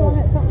 You ever swung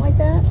at something like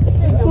that?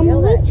 Have we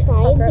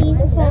tried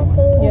these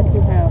tacos? Yes,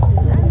 you have.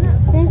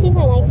 Let's see if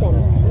I like them.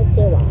 Let's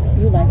do it.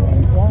 You like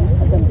them. I've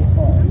had them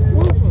before.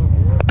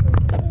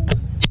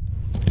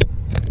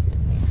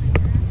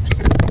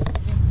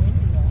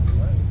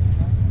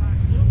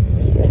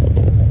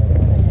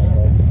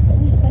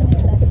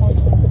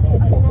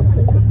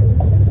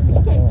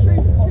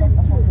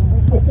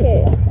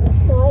 Okay.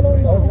 So I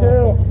don't know.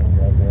 Two.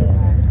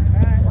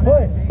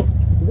 Push.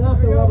 He's off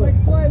the rubber.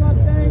 Play,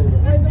 Mustang.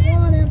 Play the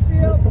one,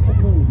 infield.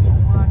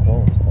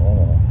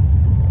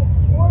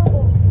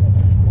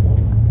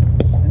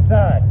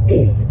 Inside.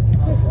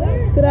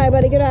 Good eye,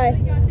 buddy. Good eye.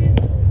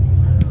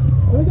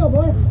 Here we go,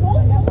 boys.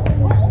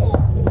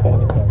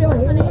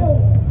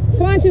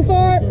 Come on,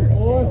 2-4.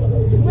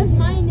 What's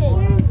my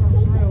name?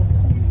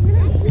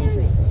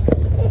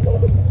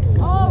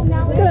 Oh,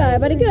 now Good eye,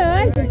 buddy. Good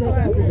eye.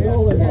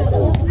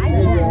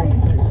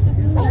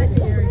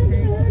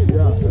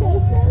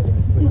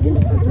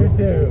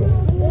 Two.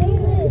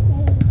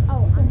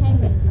 Oh, I'm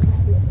hanging.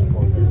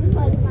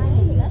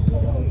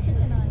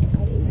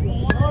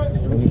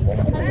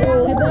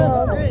 Good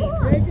dog.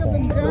 Jacob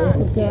and John.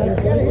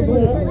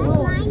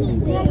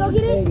 Go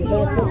get it.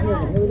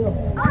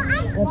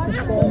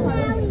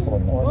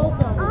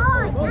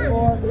 Here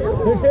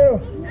two.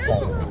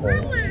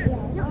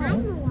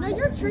 No,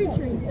 you're tree,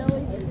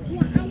 silly.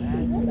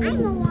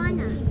 I'm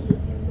Moana.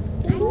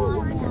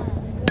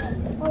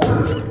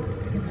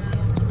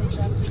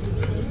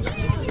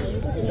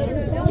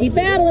 Keep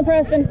battling,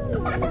 Preston.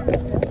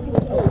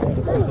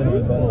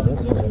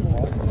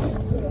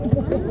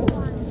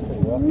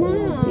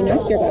 You know,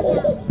 it's your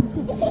glasses.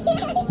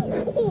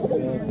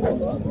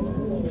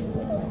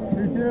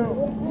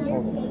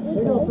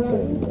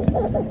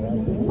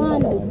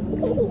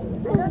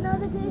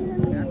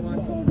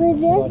 With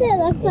this, it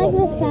looks like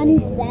the sun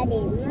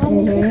setting.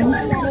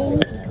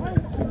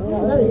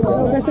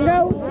 Preston,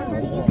 go.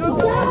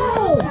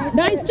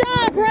 Nice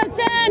job,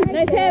 Preston.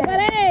 Nice hit,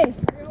 buddy.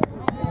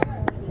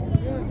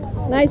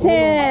 Nice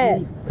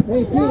hit.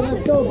 Hey, T,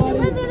 let's go, buddy.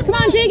 Come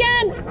on,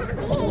 Tegan.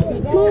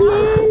 Come on,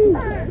 man.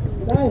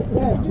 Guys.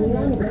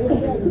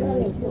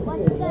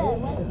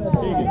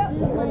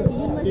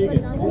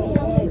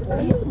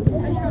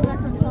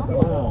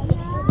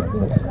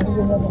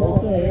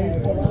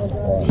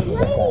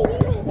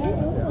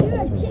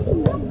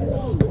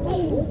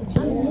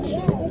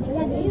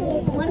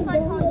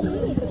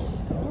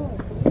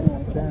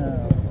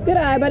 Good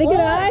eye, buddy. Good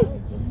eye.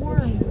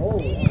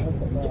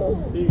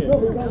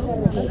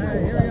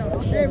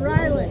 Hey,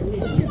 Riley.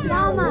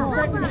 Mama.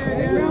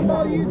 Ground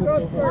ball, you throw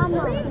it first.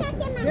 Mama.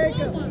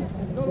 Jacob.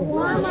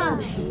 Mama.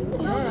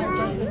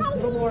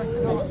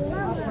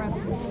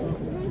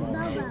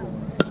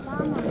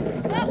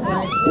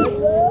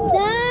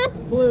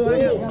 Blue, I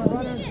got one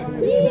runner in front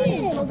of you.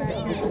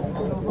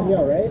 You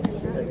all right?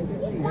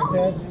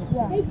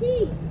 Hey, T.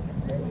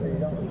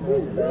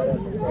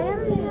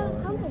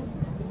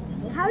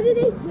 How do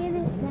they get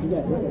it?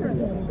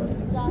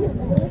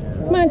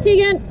 Come on,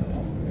 Tegan.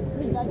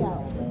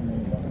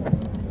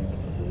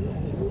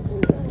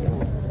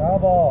 Foul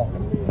ball.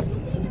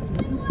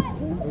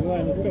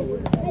 Let's go.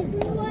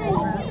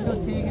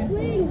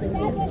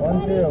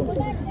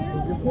 1-2.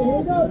 Here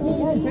we go,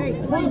 Hey,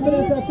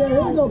 confidence up there.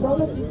 Here we go,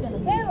 brother.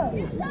 Wait on.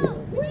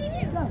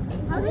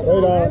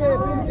 If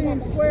you see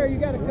him square, you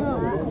got to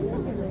come.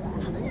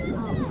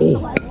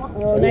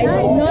 Oh,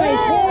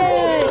 nice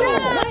hit.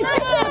 Nice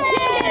job,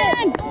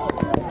 Tegan.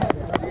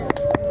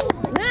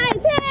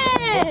 Nice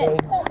hit.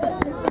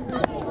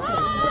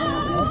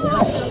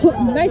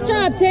 Nice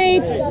job,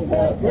 Tate.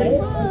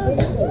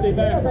 Stay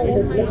back.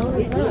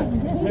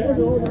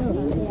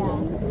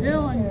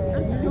 Dylan,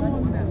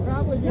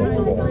 probably going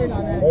to wait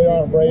on that. Wait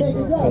on, Brady.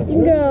 You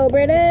can go,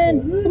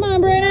 Brayden. Come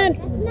on, Brayden.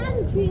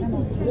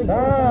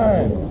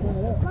 Time.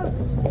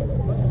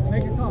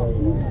 Make a call.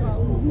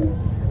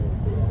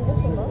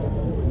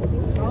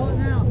 Call it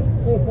now.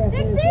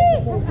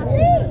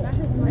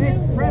 Hey,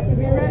 Preston,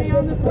 be ready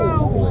on the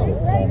throw. Play.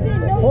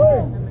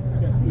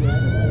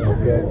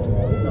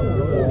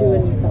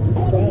 Doing something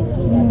strange.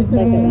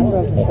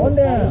 One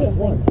down.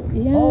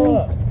 Yeah. All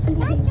up.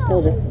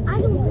 Told you.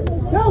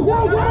 Go!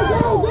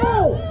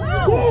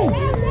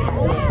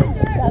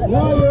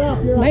 No, you're up.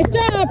 Nice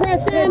job,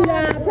 Preston. Good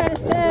job,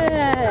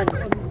 Preston.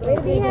 Way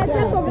to be heads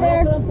up over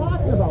there. That's what I'm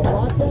talking about.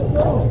 Watch that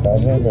throw.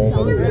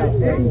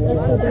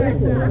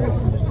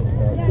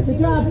 Good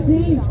job,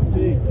 team.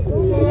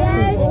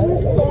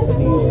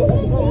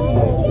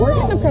 We're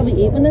gonna probably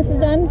eat when this is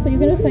done, so you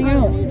can just hang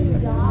out.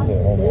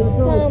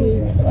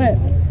 What?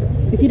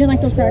 If you didn't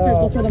like those crackers,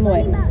 go throw them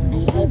away.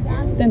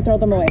 Then throw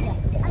them away.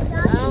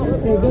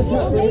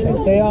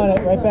 Stay on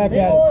it. Right back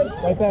at it.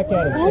 Right back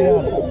at it. Stay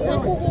on it.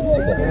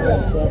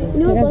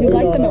 Because you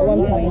liked them at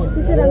one point.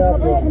 He said, I'm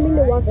probably coming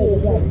to walk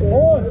in.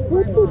 What?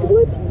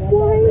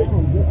 Why?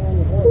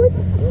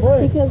 What?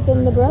 Because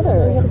then the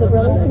brother. So the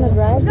brother's going to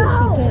drive, but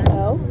she can't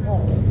go.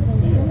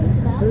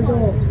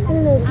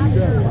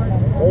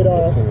 Wait on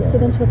it. So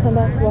then she'll come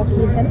back to walk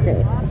you 10th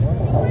grade.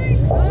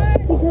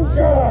 Because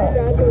she wants to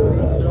graduate.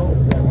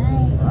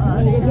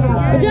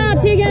 Good job,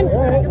 Tegan.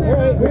 All right.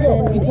 Here we go.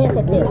 You tough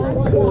up there.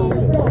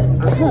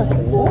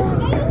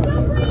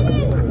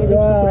 Maybe she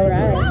can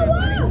drive.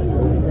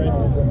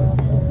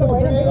 Go,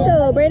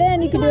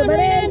 Brayden. You can do it,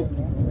 buddy.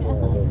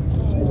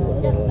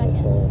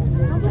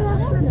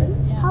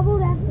 How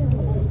about after?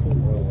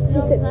 She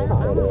said,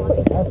 probably.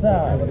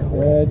 Outside.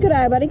 Good. Good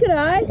eye, buddy. Good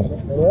eye.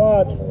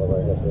 Watch.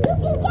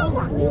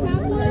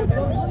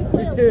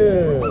 2.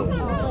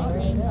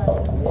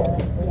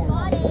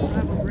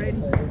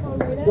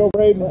 Go,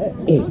 Braden.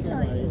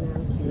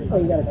 Oh,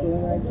 you got a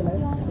cooling ride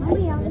tonight?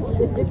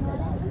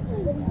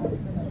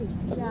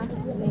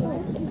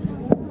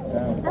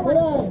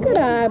 Good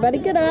eye, buddy.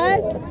 Good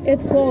eye.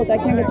 It's closed. I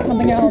can't get to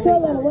something else.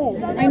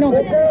 I know,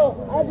 but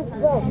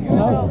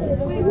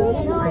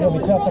It'll be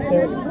tough up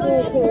there.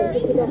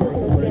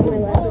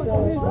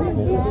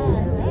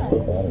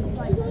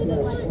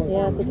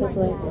 Yeah, it's a tough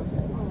leg.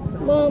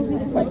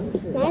 Mom, my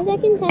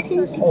second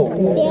session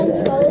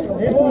stands closed.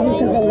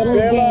 because the little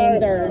league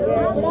games are.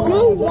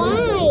 No,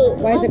 why?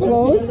 Why is it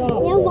closed?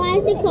 Yeah, why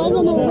is it closed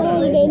when the little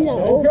league games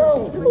are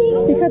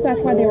open? Because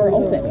that's why they were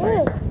open.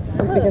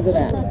 It's because of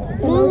that.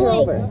 And those are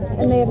over.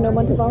 And they have no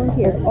one to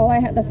volunteer. That's all I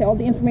have. That's all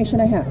the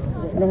information I have.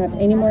 I don't have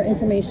any more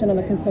information on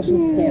the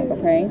concession stand,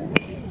 okay?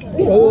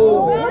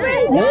 Oh,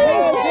 nice hit!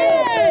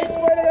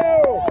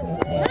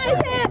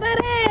 Nice hit,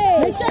 buddy!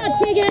 Nice shot,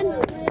 Tegan!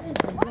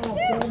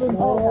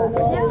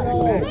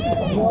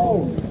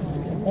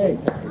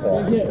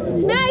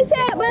 Nice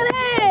hit,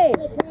 buddy!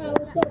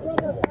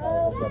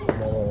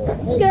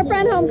 Let's get our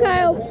friend home,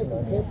 Kyle.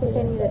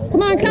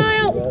 Come on,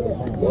 Kyle!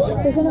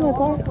 There's one in the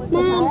car.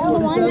 Mom, the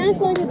one that's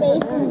going to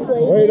base is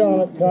blazing. Wait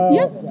on it, Kyle.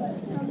 Yep.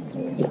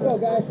 Let's go,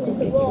 guys.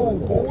 Keep it rolling.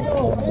 Let's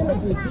go.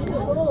 Energy. Keep it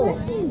rolling.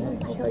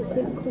 Shelly's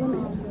getting cool in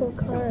a cool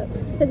car,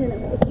 sitting in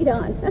the heat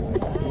on.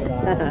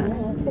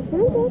 It's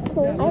not that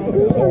cool. I have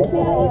goosebumps,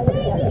 Mary.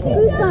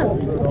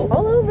 Goosebumps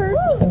all over.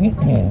 You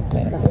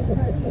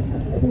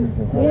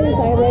had a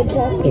thyroid check?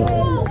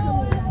 Oh,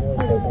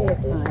 they say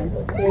it's fine.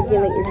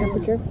 Regulate your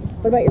temperature.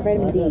 What about your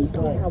vitamin D?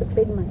 How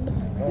big my...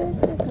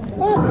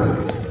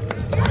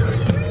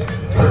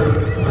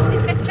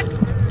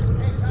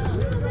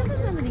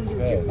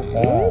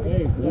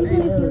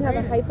 Usually if you have a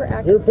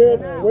hyperactive... Your pitch.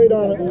 Wait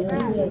on it.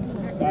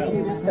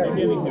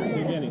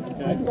 Beginning,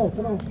 okay?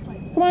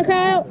 Come on,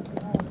 Kyle!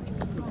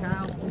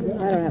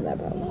 I don't have that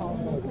problem.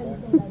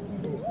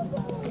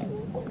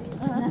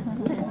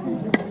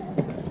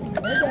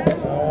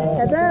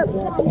 Heads up!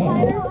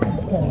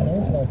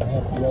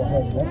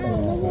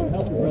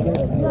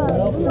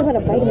 What about a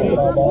vitamin?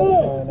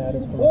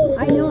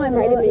 I know I'm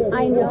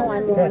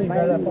on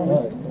vitamin.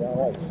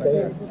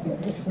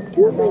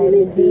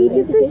 Vitamin D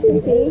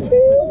deficiency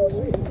too?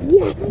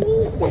 Yes,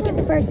 second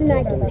person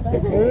I can.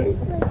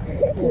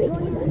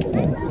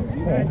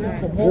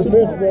 Your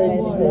pitch, baby.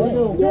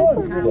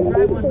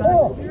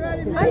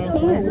 I'm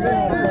tan.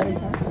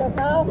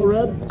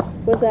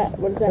 What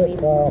does that mean?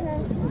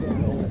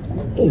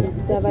 Is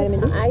that vitamin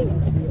D?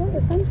 Yeah,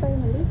 the sun's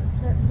vitamin D.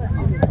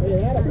 You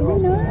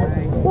didn't know that?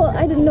 Well,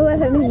 I didn't know that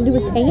had anything to do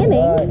with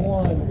tanning.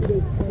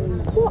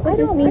 Well, it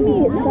just means you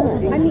get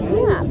sun. I mean,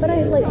 yeah, but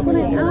I like when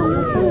I'm out in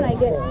the sun, I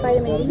get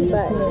vitamin D,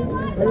 but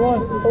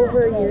like, over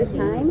a year's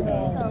time,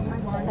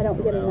 I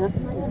don't get enough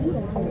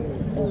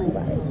in my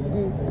body.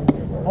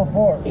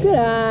 Good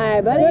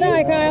eye, buddy. Good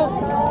eye, Kyle.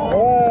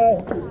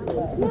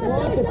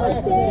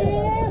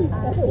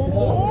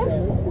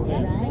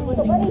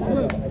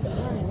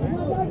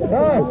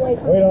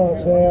 Wait on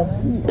it, Sam.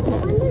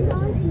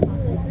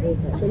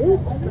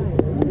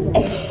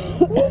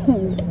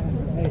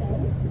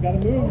 You gotta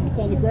move, it's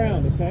on the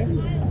ground, okay?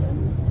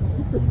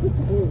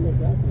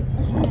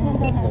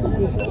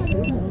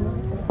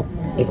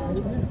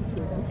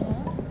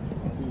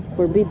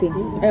 We're beeping.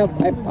 Oh,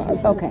 I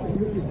paused. Okay.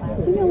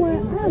 You know what? I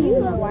don't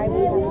even know why we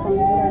have phones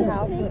at our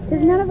house.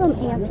 Because none of them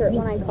answer it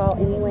when I call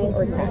anyway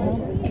or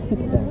text.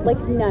 Like,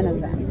 none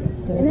of them.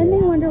 And then they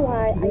wonder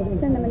why I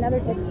send them another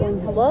text going,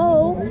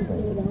 hello?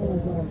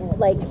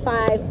 Like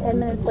 5-10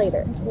 minutes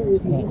later.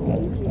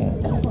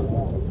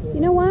 You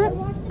know what?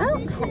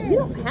 You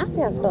don't have to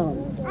have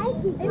phones. I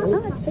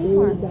don't have to pay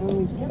for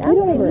them. We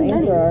don't ever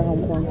answer our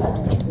home phone.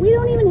 We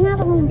don't even have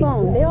a home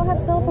phone. They all have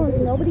cell phones.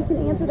 Nobody can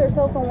answer their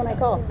cell phone when I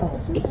call.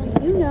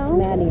 Do you know?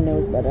 Maddie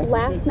knows better.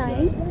 Last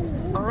night,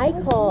 I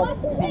called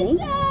Kenny.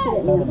 He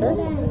didn't answer.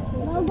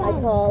 I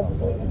called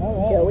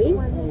Joey.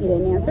 He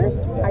didn't answer.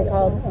 I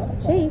called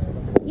Chase.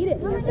 He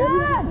didn't answer.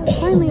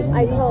 Finally,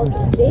 I called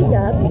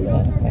Jacob,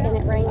 and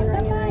it rang and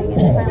rang and rang,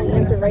 and it finally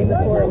answered right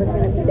before it was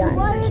going to be done.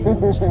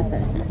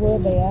 Where are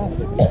they at?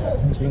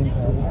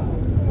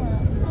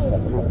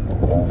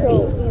 So,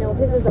 you know,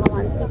 his is all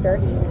on speaker.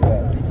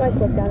 So I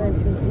clicked on it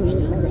and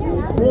I'm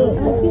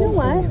like, you know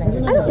what?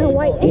 I don't know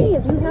why any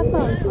of you have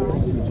phones.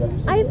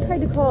 I have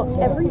tried to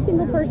call every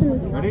single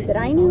person that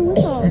I knew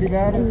with phone,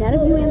 and none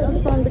of you answered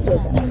the phone but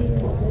Jacob.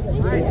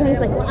 And he's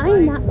like, well, I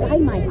am not by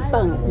my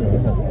phone.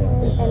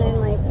 And I'm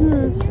like,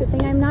 good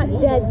thing I'm not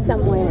dead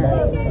somewhere.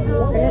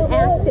 Or in an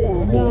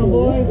accident.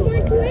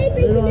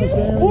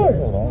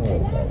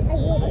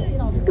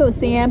 Let's go,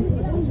 Sam.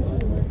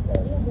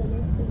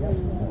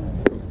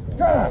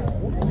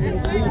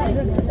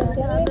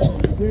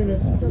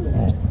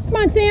 Come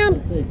on, Sam.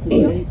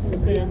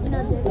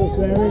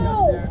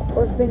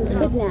 Or been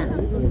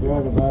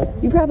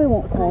kidnapped. You probably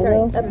won't call, Sorry,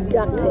 though.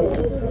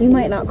 abducted. You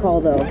might not call,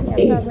 though.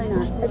 Yeah, probably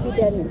not. I'd be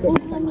dead in a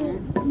ditch somewhere.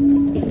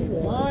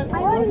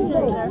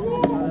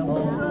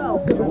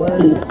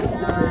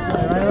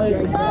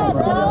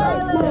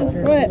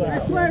 What?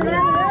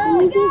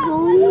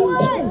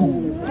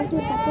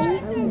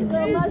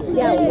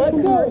 Yeah, what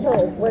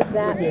commercial was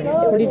that?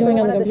 What are you doing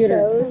on the computer?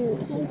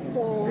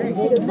 And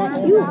she goes,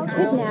 you've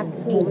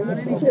kidnapped me.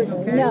 And she goes,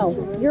 no,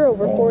 you're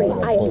over 40.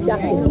 I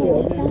abducted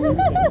you.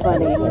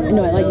 Funny.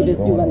 No, I like you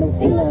just do on the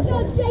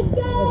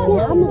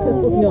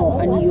no,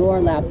 on your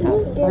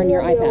laptop or on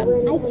your iPad.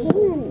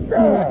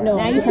 No,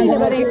 Now you it see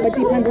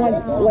depends on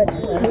nobody.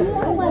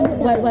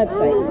 what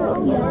website.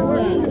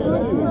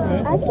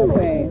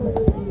 Okay.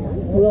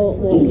 We'll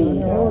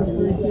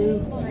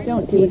see.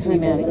 Don't tease me,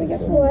 Maddie.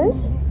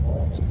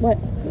 What?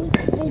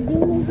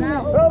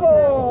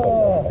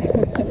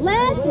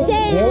 Let's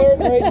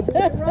dance!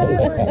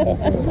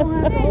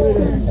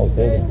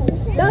 Okay.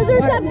 Those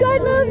are some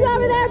good moves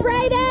over there,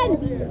 Brayden.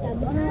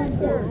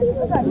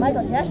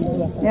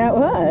 Yeah, it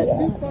was.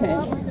 Okay,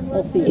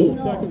 we'll see.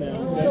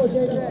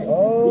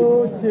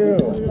 Oh, two.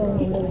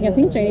 See, I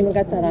think Jane even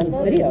got that on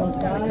video.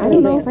 I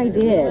don't know if I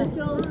did.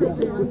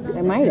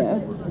 I might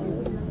have.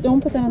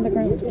 Don't put that on the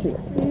ground, please.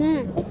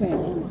 Nah. Okay.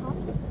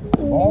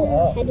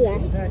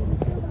 Headrest.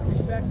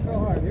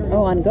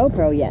 Oh, on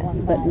GoPro, yes,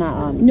 but not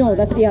on. No,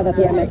 that's what I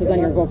meant, is on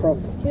your GoPro.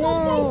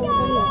 No.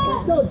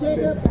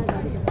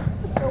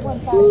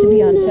 It should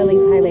be on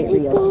Shelly's highlight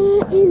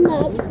reel. In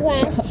the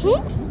grass.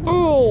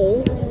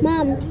 Hey,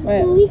 Mom. What?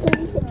 Are we going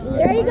to eat?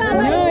 There you go,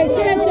 buddy. Nice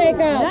hit,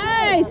 Jacob.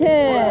 Nice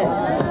hit.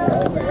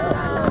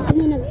 I'm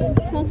gonna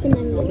talk to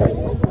my mother.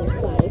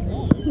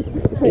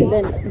 Okay,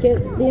 then get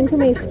the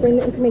information, bring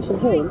the information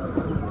home.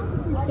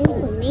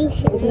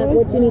 Information. Isn't that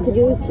what you need to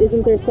do?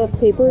 Isn't there stuff,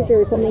 papers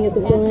or something you have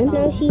to fill in?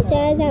 No, she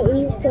says that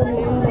we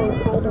remember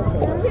how to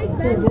fill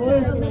it.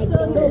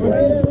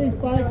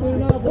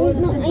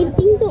 No, I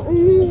think the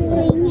only thing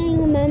I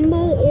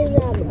remember is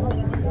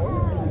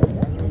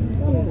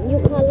you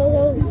color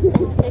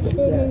that section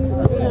and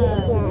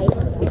right.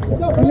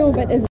 No,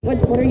 but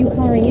what are you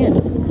coloring in?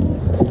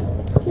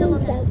 2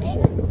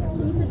 sections.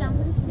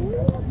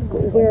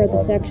 Where are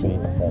the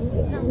sections?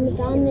 It's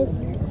on this.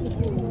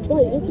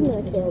 Wait, you can do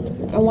it too.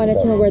 I wanted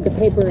to know where the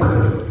paper is.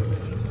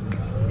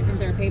 Isn't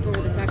there a paper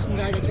where the sections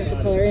are that you have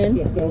to color in?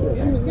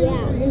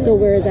 Yeah. So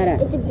where is that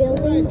at? It's a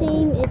building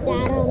thing. It's at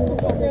the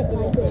public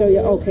library. So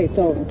okay,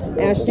 so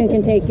Ashton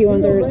can take you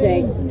on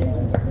Thursday.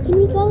 Can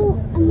we go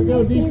on the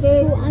last day of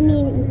school? I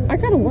mean, I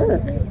gotta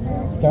work.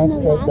 on the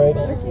last day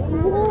of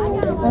school.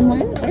 On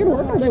Wednesday? I gotta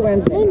work all day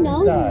Wednesday. My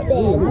nose is big.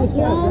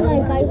 You know,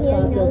 like right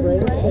here, nose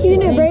is big. You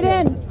can do it,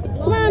 Brayden.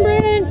 Come on,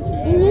 Brayden.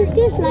 And it's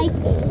just like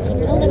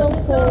a little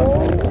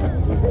hole.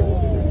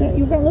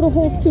 You got little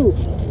holes too.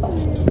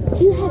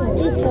 You have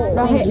big holes.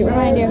 Right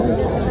behind you.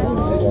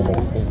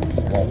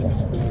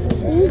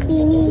 Can you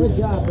see me?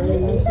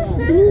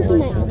 Can you see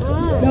my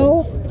eye? No,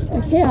 I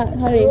can't,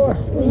 honey.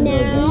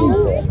 Now?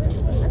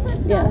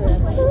 Yes.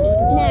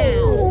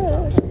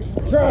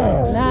 Now.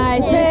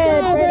 Nice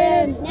hit,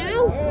 Brayden.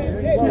 Now?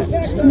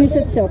 Can you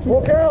sit still,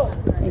 please?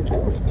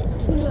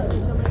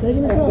 Thank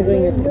you. Start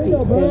wiggling your feet. I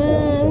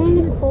want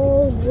to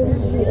hold you.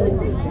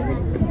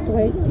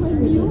 Wait.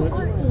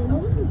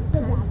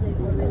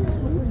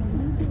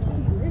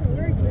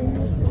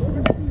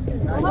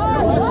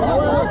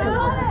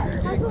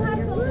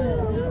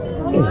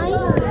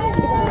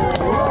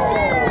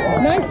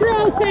 Nice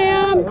throw,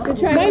 Sam.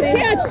 Nice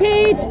catch,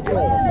 Tate.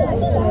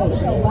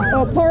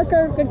 Oh,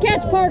 Parker. Good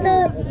catch,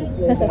 Parker.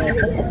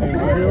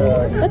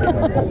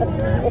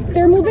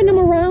 They're moving them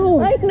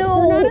around. I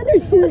know. They're not at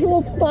their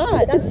usual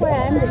spots. That's why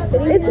I'm just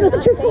sitting It's here.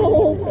 not your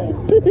fault.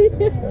 Darn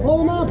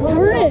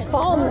it.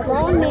 Call him the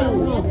wrong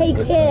name. Hey,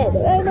 kid.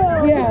 I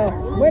know. Yeah.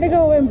 Way to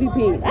go,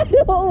 MVP. I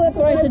know. That's That's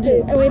what I should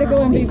do. Way to go,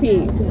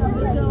 MVP.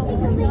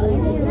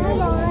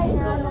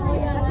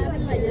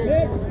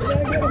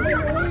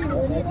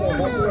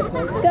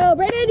 Go,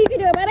 Brayden. You can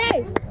do it,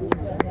 buddy.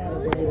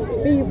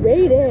 Be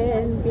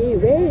Brayden. Be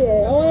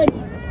Brayden.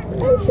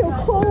 I'm so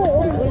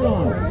cold.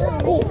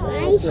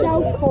 I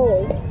so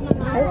cold.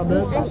 I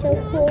so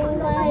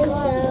cold. I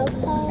so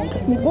cold.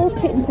 We both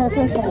Tate and Parker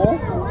are tall.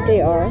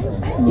 They are.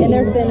 And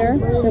they're thinner.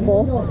 They're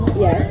both.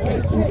 Yes.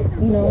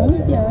 You know?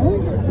 Yeah.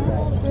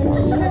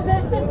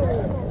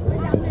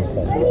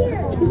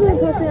 People are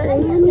posting on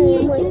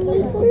Instagram like,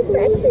 we're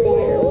fresh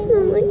now.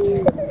 I'm like,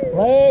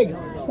 Leg.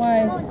 Why?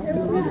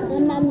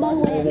 remember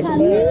what's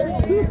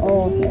coming?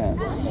 Oh, yeah.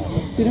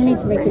 We don't need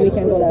to make the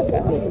weekend go that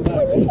fast.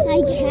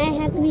 I can't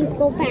have to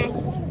go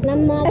fast. And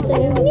I'm not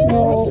there.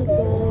 No.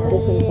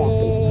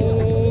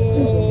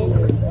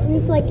 I'm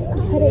just like,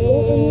 how to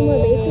get any more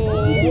basic.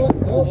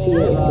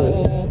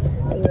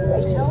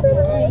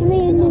 And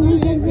then the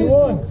weekends is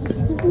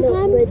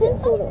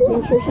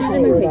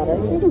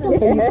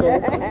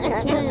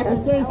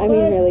I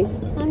mean, really.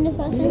 I'm just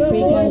supposed to This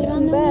weekend.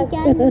 on the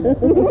weekend.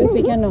 This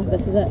weekend, no.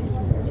 This is it.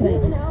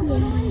 Tonight.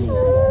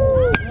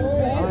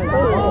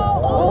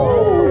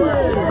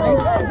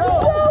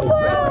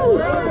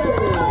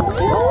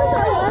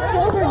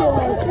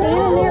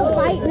 Standing there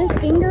biting his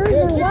fingers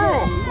or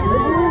what? We're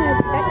doing a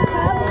tech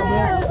cup.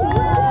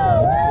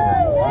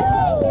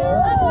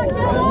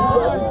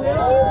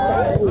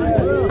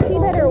 He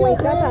better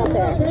wake up out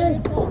there.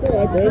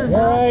 All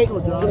right.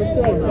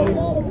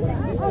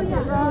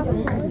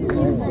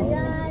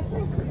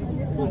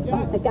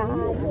 Oh my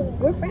God,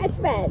 we're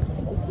freshmen.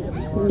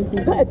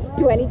 But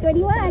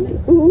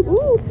 2021.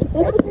 Ooh.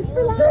 For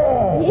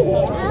life.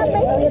 Yeah,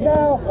 baby.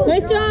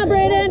 Nice job,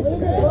 Brayden.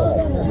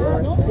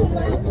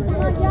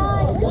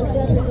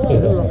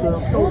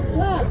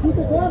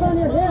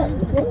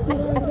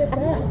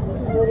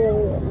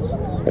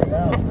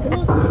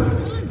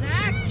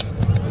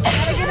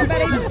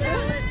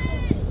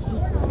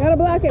 Gotta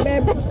block it,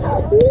 babe. Meet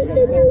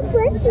the new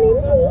freshman.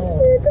 Thanks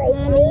for a great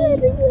day,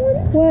 everyone.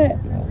 What?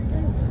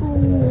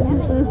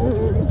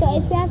 So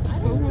if you have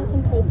time, I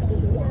can play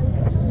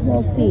PBS.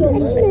 We'll see.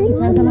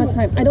 Depends on what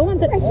time. I don't want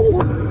the...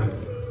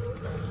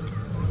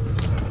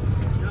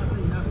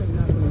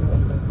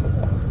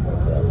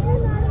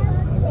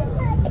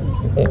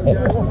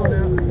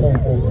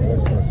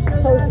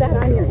 Post that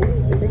on your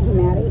Instagram,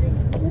 Maddie.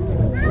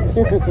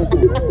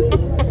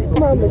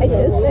 Mom, I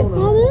just said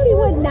she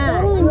would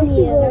not. No,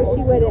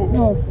 she wouldn't.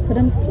 No, put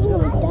him.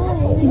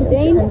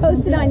 Jane,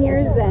 post it on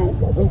yours then.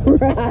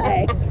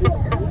 Right.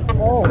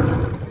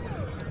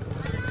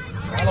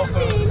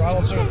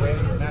 Follow through, Brady.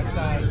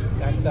 Backside.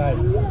 Backside.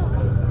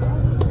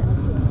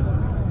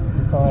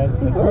 Fine.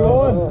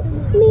 Everyone.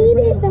 Made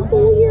it the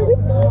whole year with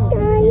these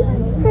guys.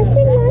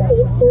 Hashtag last day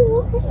of school.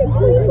 Hashtag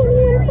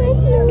 2021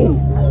 freshman.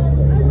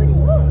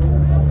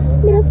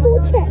 Middle school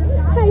check.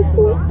 High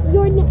school,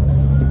 you're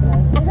next.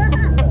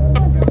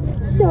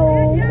 So,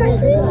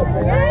 freshman.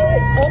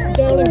 Up,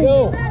 down, and go.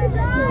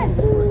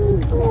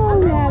 Oh,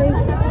 Maddie.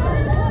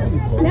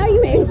 Now you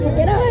made me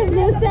forget what I was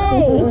going to say.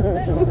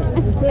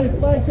 Hey,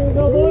 Spikes, here we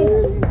go,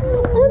 boys.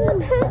 On the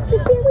path to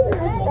failure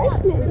as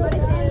freshmen.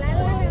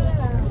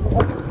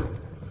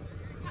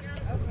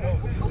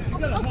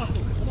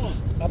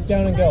 Up,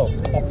 down, and go.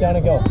 Up, down,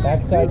 and go.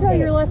 Backside. Tell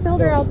your left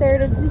fielder out there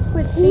to just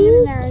quit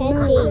standing there and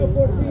move.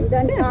 You're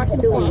done talking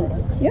to him.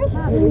 Yep.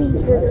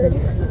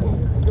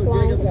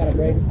 Well,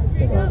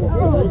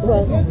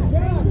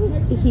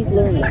 he's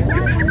learning.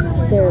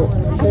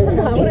 There's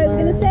Not what I was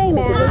going to say,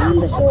 Maddie. Yeah.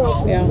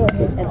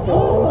 And so sometimes.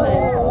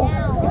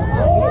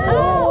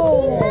 Oh!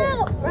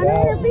 Runner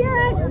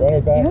interference!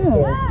 Runner back to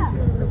third.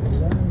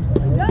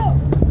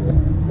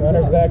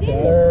 Runner's back to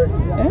third.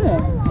 Yeah.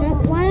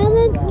 Why are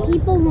the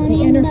people He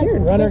running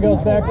interfered. Runner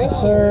goes back to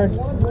third.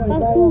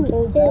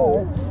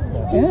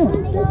 Yeah.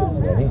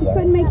 He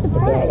couldn't make the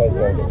play.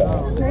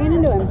 Ran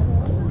into him.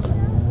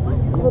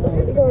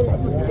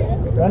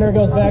 Runner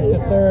goes back to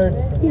third.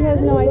 He has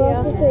no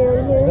idea.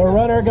 The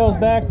runner goes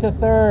back to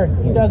third.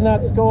 He does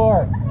not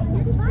score.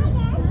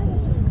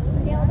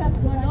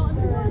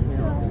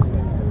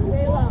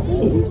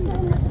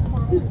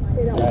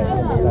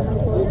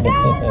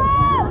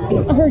 I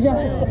heard ya.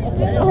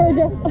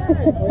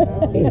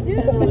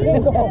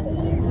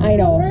 I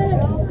know.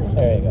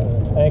 There you go.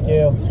 Thank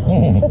you.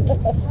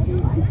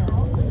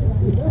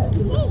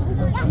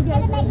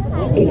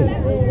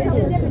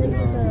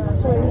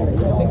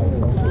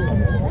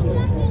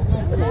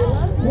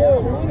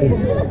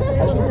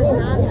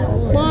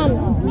 Mom,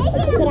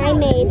 that's what I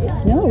made.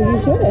 No, you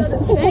shouldn't.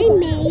 I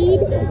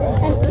made a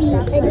D.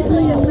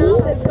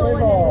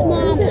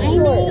 Mom, I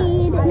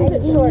made a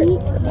D.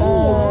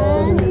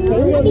 A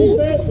B.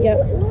 Yep.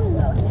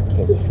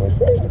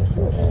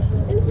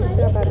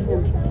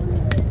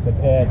 Good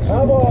catch.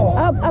 Ball.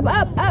 Up,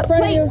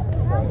 Front of you.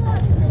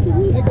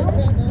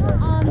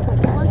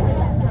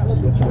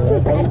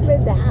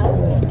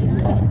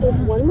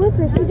 One more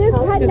person. This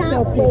had It's not so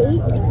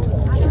cute.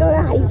 wait to go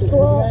to high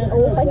school. Oh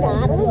my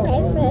God,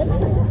 breakfast.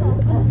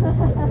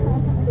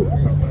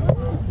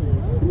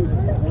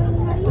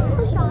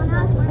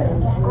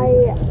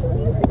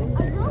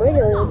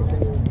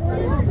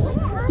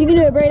 You can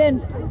do it,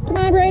 Brayden. Come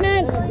on,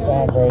 Brayden.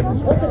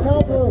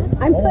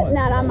 I'm putting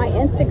that on my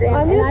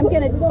Instagram and I'm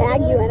going to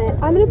tag you in it.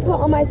 I'm gonna put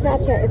on my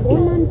Snapchat. If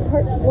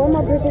one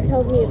more person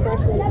tells me it's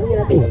freshman, I'm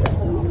gonna put it.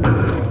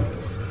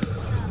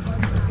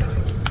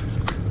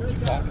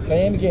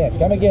 Come again.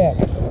 Come again.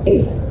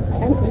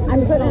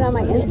 I'm putting it on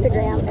my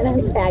Instagram and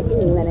I'm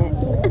tagging you in it.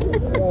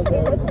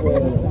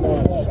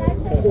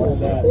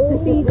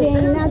 See,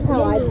 Jane, that's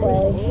how I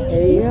play.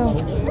 There you go.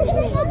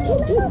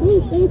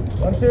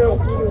 1, 2.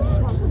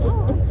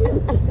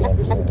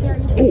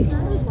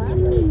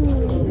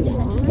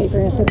 Hey,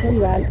 Grant, so where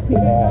you at?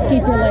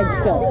 Keep your legs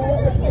still.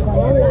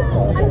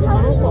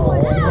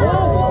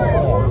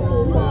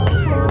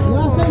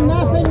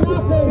 Nothing.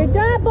 Good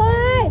job,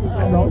 boys!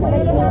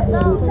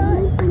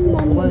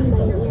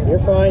 You're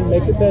fine.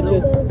 Make the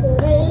pitches.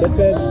 Good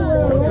pitch.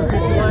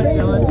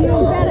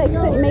 Too bad I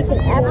couldn't make an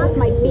F with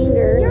my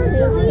finger.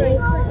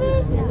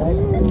 I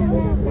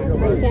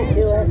can't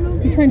do it.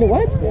 You trying to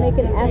what? Make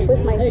an F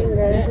with my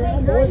finger.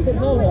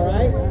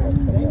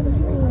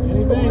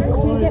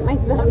 Can't get my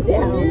thumb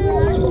down.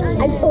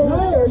 I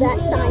totally throw that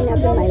sign up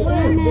in my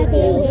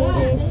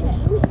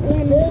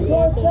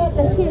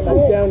Up,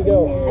 down, go.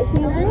 I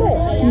can't do it.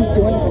 He's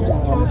doing a good job.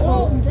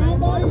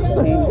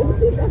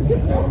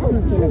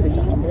 He's doing a good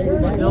job.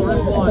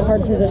 It's a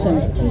hard position.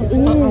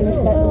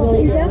 Honestly, that's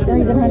really the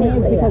reason, honey,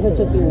 is because it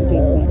just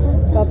irritates me.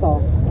 That's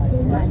all.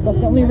 That's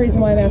the only reason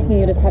why I'm asking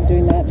you to stop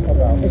doing that.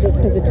 It's just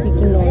because the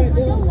tweaking noise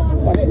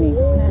bugs me.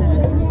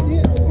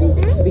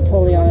 To be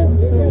totally honest.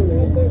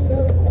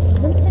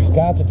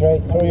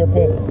 Concentrate. Throw your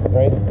pitch,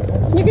 Brayden.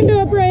 You can do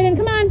it, Brayden.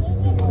 Come on.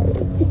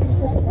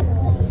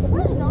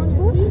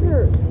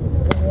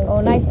 Oh,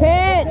 nice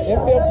pitch.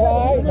 Infield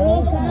fly.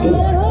 No.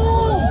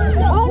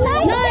 Oh,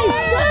 nice! Nice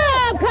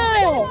job,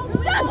 Kyle.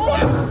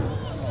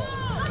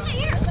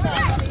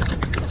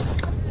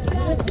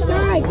 All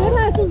right, good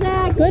hustle,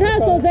 Zach. Good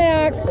hustle,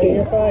 Zach.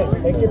 You're fine.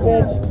 Take your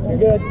pitch. You're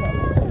good.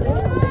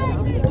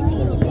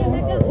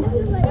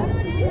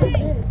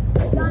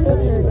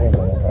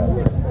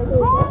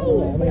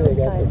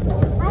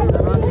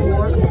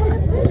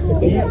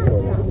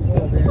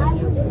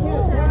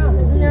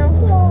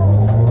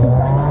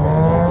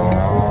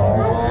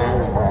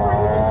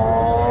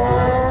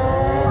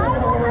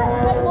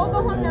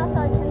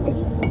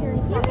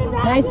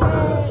 Nice.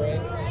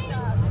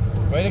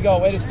 Way to go,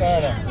 way to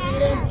start it.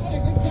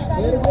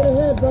 Way to get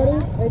ahead, buddy.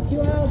 Hey,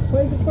 2 outs,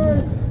 place it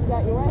first.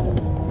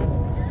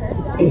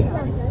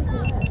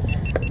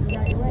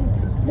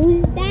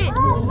 Who's that?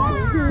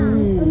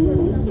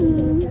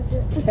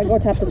 Okay, go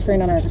tap the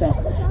screen on ours, Joe.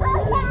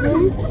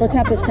 Go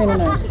tap the screen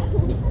on ours.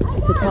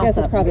 I guess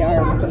it's probably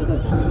ours because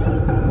it's.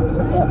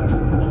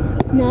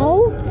 Yep.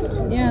 No.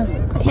 Yeah.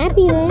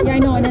 Tappy then. Yeah, I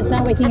know, and it's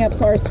not waking up,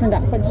 so ours turned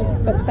off, but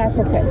that's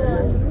okay.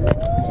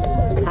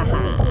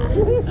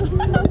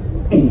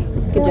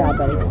 Good job,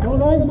 buddy.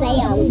 Who's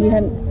there? You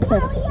hadn't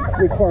pressed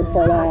record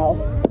for a while.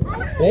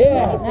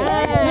 Yeah.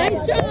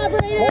 Nice job,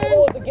 Brayden.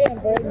 Hold it again,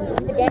 Brayden.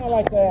 Keep it down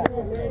like that.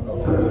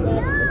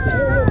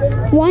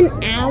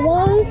 1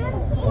 hour?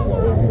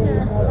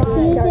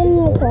 He's been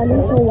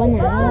recording for 1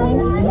 hour.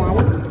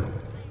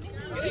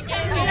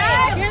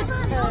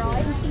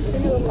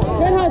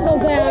 Good hustle,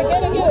 Zach.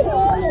 Get it.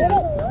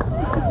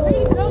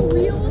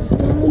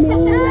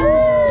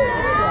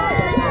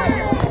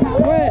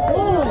 What?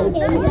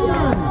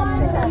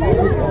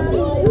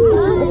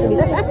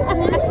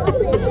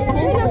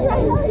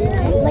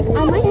 Like, I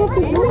might have to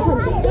do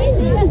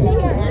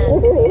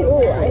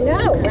I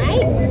know,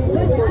 right?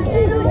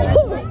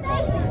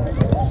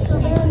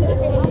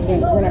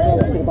 We're not going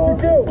to see the ball.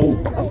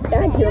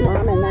 Tag your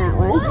mom in that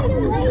one.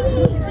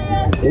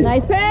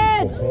 Nice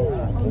pitch.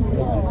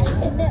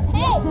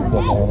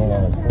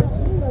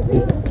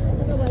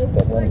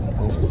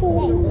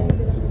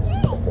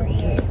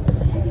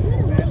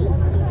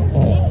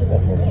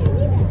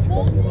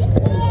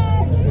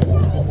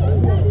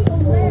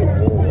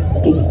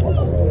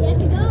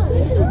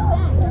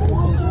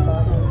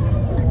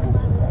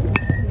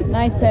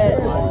 Nice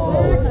pitch.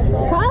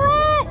 Call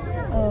it!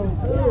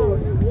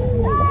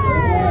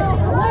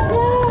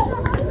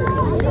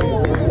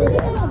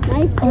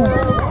 Nice.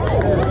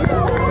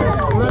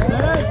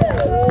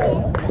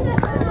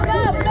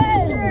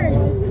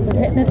 We're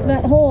hitting it to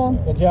that hole.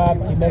 Good job.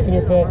 Keep making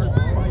your pitch.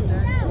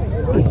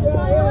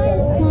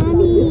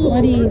 Mommy,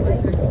 Buddy,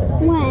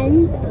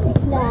 when's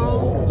the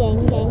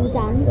game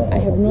done? I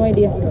have no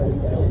idea.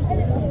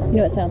 You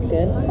know what sounds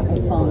good?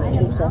 Falling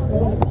pizza.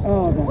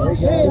 Oh, gosh.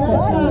 Doesn't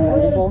that sound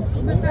wonderful?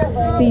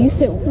 So you used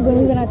to, when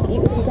we went out to eat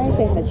with you guys,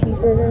 they had a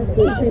cheeseburger,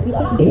 gluten-free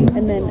pizza,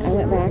 and then I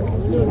went back,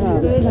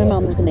 my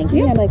mom was in Yankee,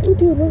 and I'm like, oh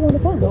dude, we're going to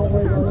fun. Took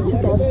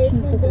all the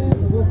cheeseburgers.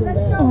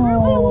 Oh. I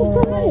almost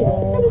cried.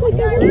 I was like,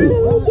 that was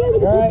so good with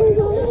the peppers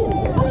on it.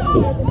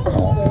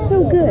 So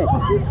good.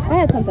 I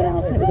had something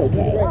else, and it was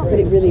okay, but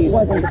it really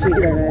wasn't the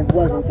cheeseburger. It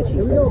wasn't the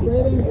cheeseburger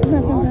pizza.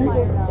 That sound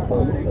right?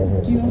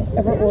 Do you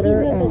ever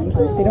order,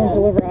 they don't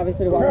deliver,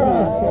 obviously, to Walker.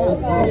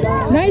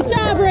 Nice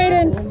job,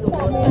 Brayden!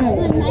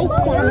 Nice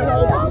job.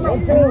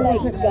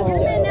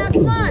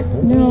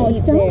 No,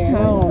 it's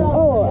downtown.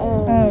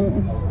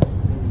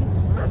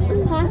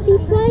 Coffee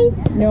place?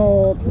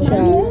 No,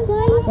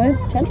 what?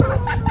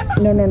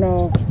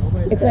 No.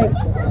 It's like,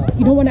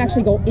 you don't want to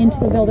actually go into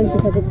the building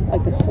because it's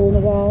like this hole in the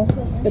wall,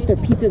 but their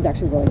pizza is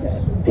actually really good.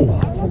 I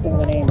can't think of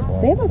the name.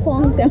 They have a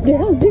Fong's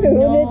downtown too,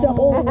 and it's a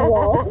hole in the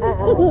wall.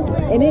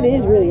 And it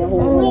is really a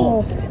hole in the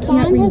wall.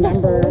 Can't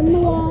remember. A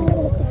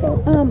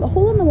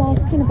hole in the wall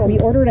is kind of a... We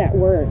ordered at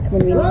work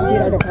when we did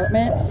our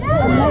department.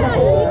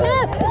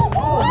 Jacob!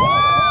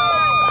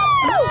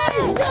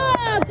 Nice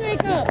job,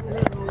 Jacob!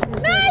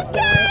 Nice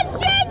catch,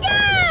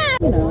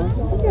 Jacob! You know,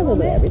 you have a little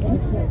bit of everything.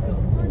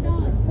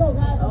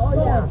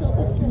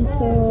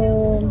 So...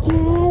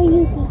 How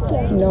you think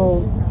it? No.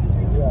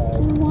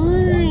 Why?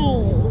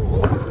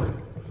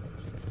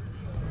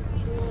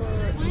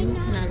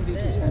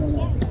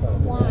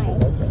 Why?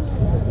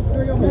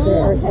 Because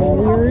there are some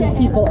weird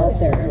people out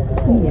there.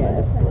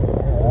 Yes.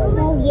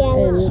 Oh, yeah,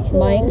 And that's true.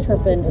 Mike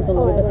Turpin is a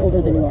little bit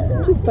older than you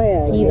are. Just by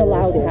a He's year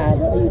allowed or to have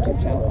a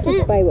YouTube channel.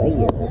 Just by a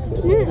year.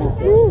 Send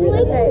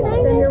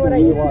her what I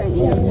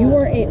You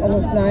are 8,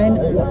 almost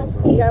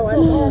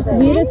 9.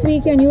 Me this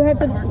weekend, you have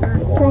to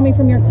tell me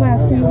from your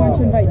class who you want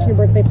to invite to your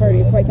birthday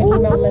party so I can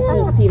email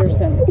Mrs.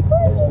 Peterson.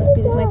 Must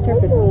be just Mike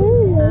Turpin.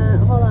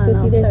 Hold on. So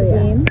see, there's the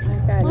game.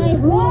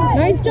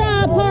 Nice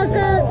job,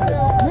 Parker!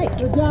 Mike.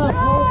 Good job.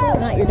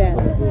 Not your dad.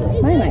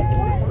 My Mike.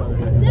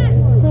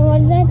 So what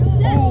does that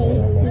say?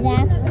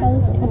 Zach's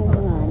post home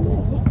run.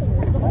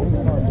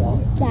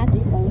 Zach's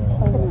post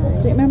home run.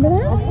 Do you remember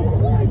that?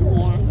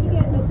 Yeah.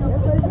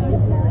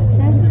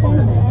 That says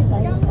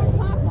nothing.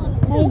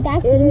 Wait, that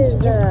thing's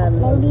just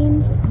uploading?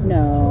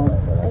 No.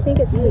 I think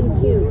it's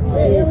YouTube.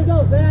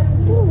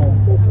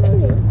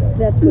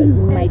 That's what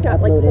Mike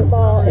got, like, uploaded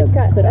football. to It's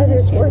got put on other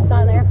his channel. sports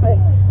on there, but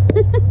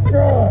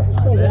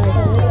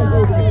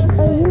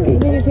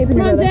Videotaping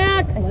Come on, your brother.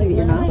 Zach! I see that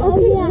you're not. Oh,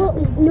 yeah. Well,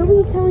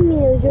 nobody's telling me it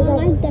was yours. I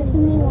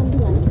definitely want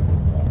one.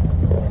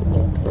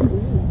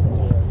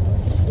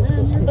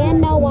 And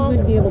You Noah.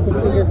 would be able to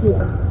figure who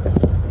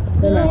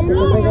they're not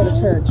because they go to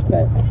church,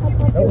 but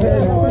they're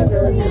Noah.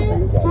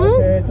 Huh?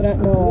 They're not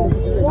Noah.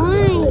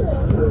 Why?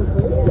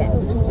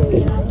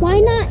 Why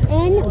not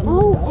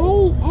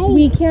N-O-A-A?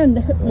 We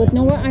can. With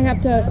Noah, I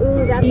have to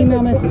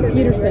email Mrs.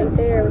 Peterson.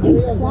 there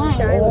with Why?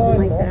 skyline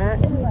like that.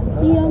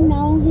 you don't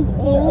know his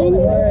feelings?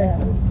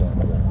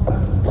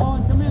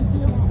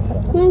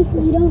 Mom,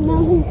 you don't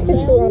know his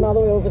feelings? Run all the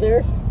way over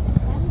there.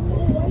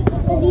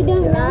 Because you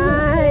don't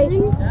know his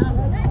feelings?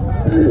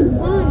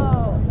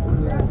 Mom,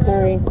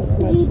 Sorry.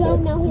 you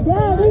don't know his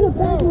feelings? You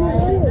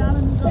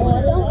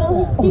don't know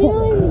his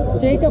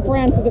feelings? Jacob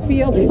ran to the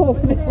field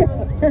over there.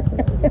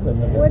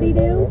 What'd he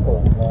do?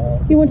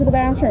 He went to the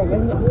bathroom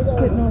and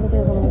didn't know that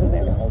there was one over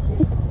there.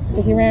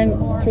 So he ran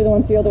through the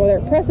one field over there.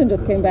 Preston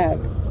just came back.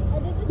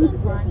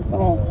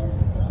 So.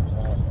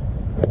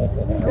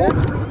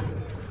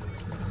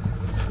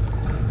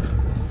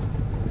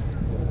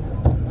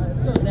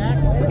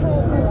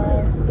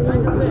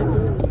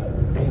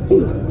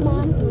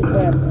 Mom,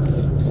 What?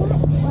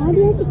 why do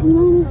you have to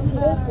email this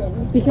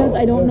person? Because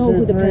I don't know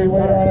who the parents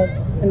are.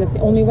 And that's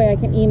the only way I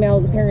can email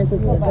the parents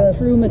is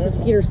through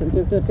Mrs. Peterson. So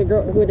I have to figure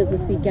out who it is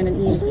this weekend and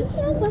email.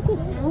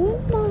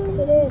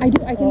 I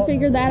do. I can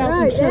figure that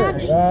out from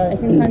church. I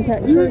can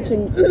contact church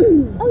and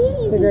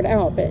figure it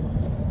out. But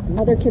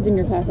other kids in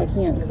your class, I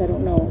can't because I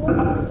don't know.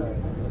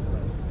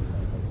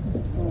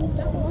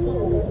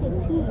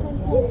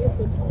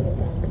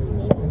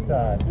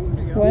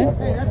 What?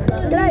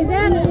 G'day,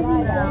 Dad.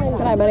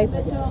 G'day, buddy.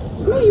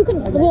 No, you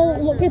can. Well,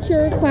 look at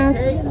your class.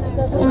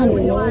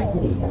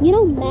 You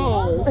know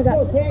May. I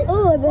got.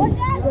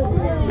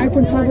 I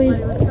can probably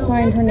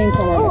find her name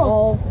somewhere.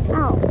 Ow.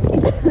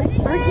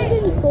 Aren't you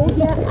getting cold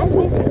yet? I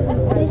think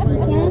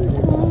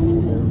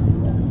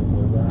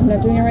I'm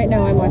not doing it right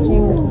now. I'm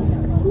watching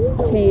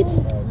Tate.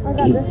 I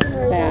got this one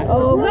right Bat.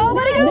 Oh, go,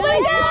 buddy, go,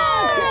 buddy,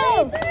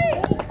 go!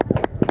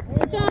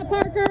 Good job,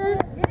 Parker.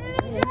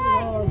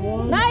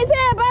 Nice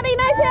hit, buddy,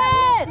 nice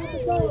hit!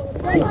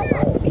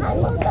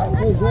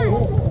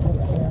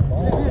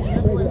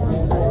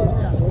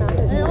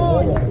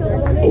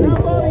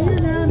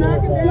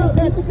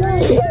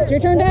 It's your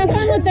turn to have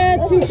fun with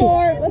this.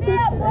 2-4. Let's go.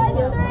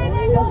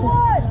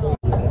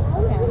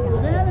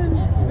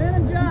 Ben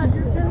and Josh,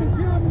 you're 2 in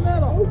the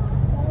middle.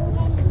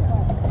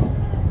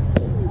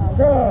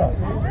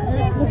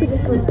 Look at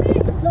this one.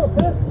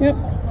 Yep.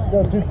 Go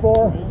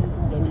 2-4.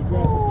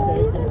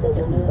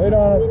 Wait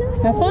on it.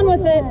 Have fun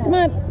with it. Come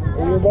on.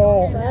 Get your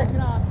ball.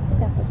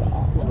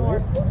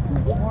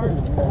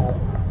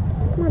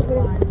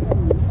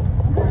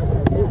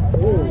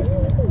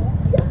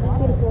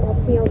 Beautiful. I'll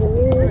see all the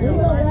news.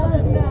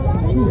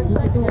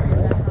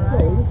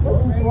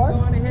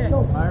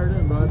 Fired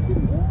in, bud.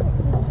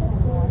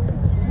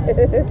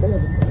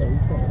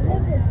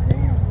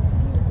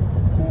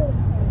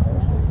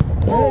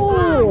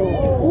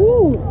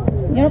 Ooh.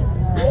 Yep.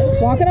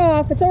 Walk it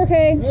off. It's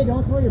okay. Hey,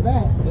 don't throw your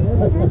bat.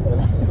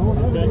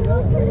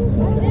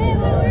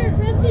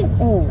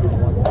 Oh.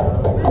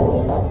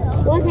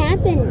 What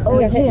happened? Oh,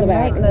 he got hit in the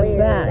back.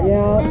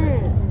 Yeah.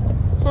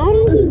 How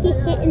did he get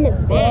hit in the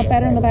Well, back?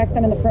 better in the back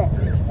than in the front.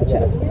 The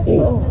chest.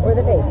 Or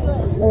the face.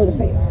 Or the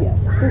face, yes.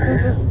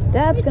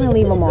 That's gonna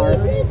leave a mark.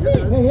 Hey,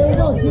 here we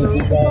go. Keep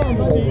it going,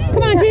 buddy.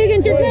 Come on, Tegan,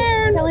 it's your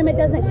turn. Tell him it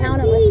doesn't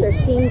count unless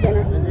there's teams in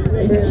it.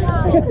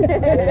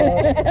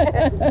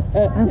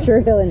 I'm sure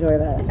he'll enjoy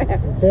that.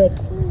 Hit.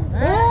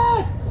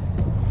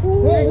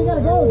 Hey, we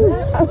gotta go.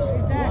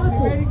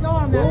 Exactly. Ready to go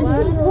on that,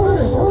 bud.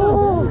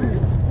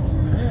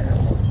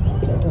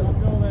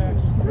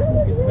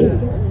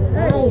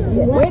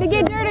 Way to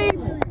get dirty!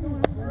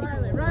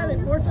 Riley,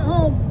 force it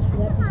home.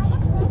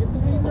 Get the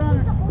lead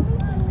runner.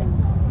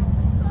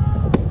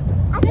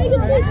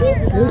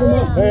 Move them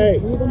up. Hey.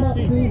 Move them up,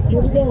 Keith.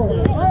 Here we go.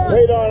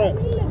 Wait on it.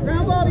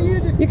 Ground ball to you.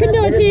 Just You can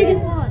do it, Tegan.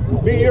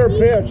 Be your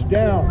pitch.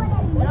 Down.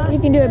 You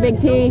can do it, Big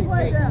T. you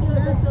guys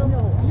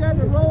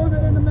are rolling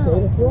it in the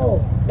middle. Throw.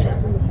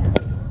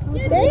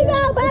 There you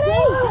go,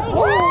 buddy!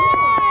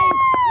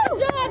 Good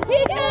job,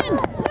 Tegan.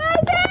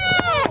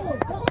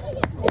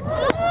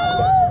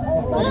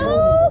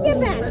 Oh, get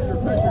back.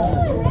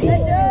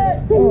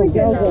 Oh,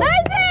 Gelza.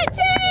 Nice hit, T!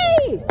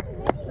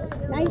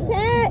 Nice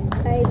hit!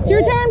 Nice It's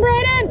your turn,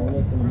 Brayden.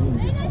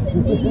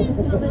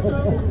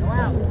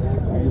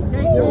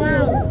 Go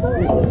out.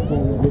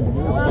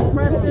 Go out,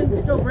 Preston.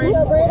 Still great.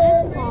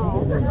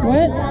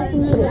 What? That's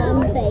when you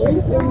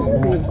face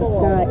and then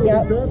score. Got it.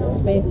 Yep.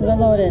 Bases are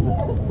loaded.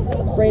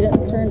 It's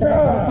Brayden's turn to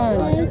have some fun.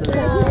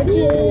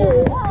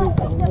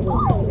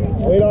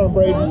 Wait on him,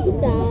 Braden. Bases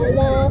are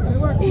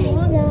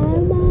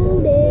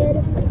loaded.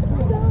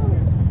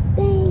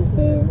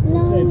 Bases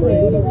loaded.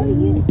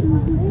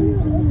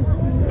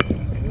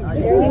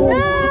 There you go!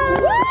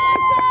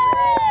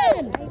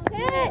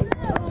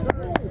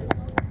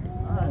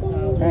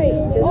 Right.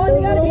 Just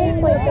those little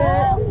hits like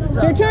that.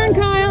 It's your turn,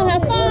 Kyle.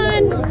 Have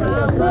fun.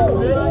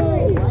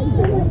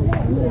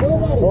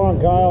 Go on,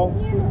 Kyle.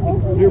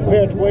 Your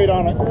pitch. Wait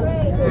on it.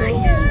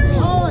 That's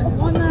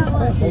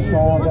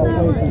all. Got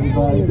faith in you,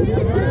 buddy.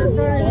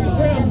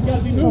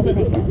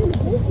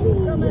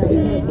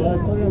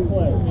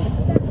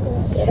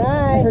 I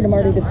heard him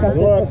already discuss it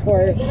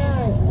before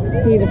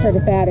he even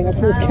started batting. If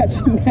he was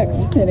catching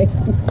next inning.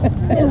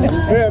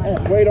 Pitch.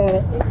 Wait on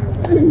it.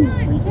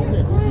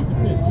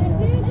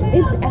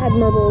 it's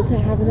admirable to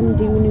have them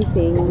do new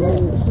things,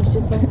 and he's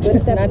just good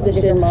at that Not to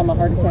give your position. mom a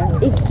heart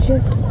attack. It's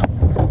just, I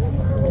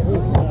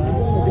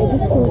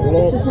just don't,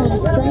 it's just not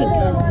his strength,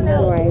 and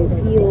so I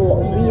feel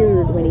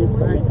weird when he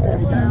plays there.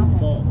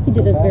 He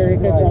did a very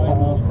good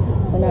job.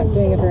 We're not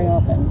doing it very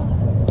often.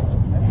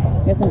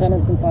 He hasn't done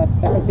it since last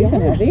second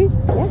season, has he?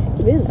 Yeah,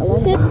 it's been a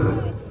long time.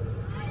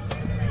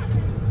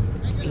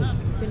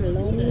 It's been a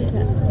long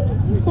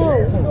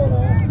time.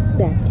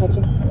 Zach, catch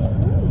him.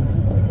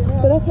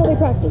 But that's how they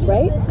practice,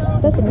 right?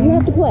 That's you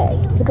have to play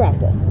to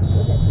practice.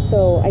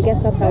 So I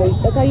guess that's how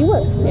you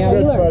work. That's Yeah. how you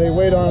Good, learn. buddy.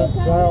 Wait on it,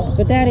 Kyle. That's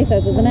what Daddy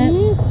says, isn't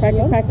it?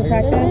 Practice, practice,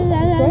 practice.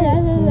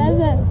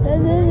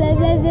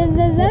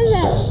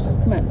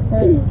 Come on,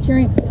 we're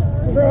cheering.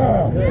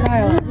 Kyle.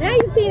 Now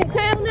you've seen it,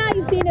 Kyle. Now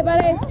you've seen it,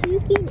 buddy.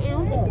 Puking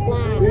out the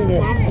glass.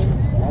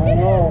 I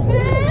know.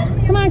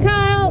 Come on,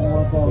 Kyle.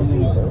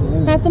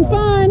 Have some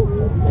fun.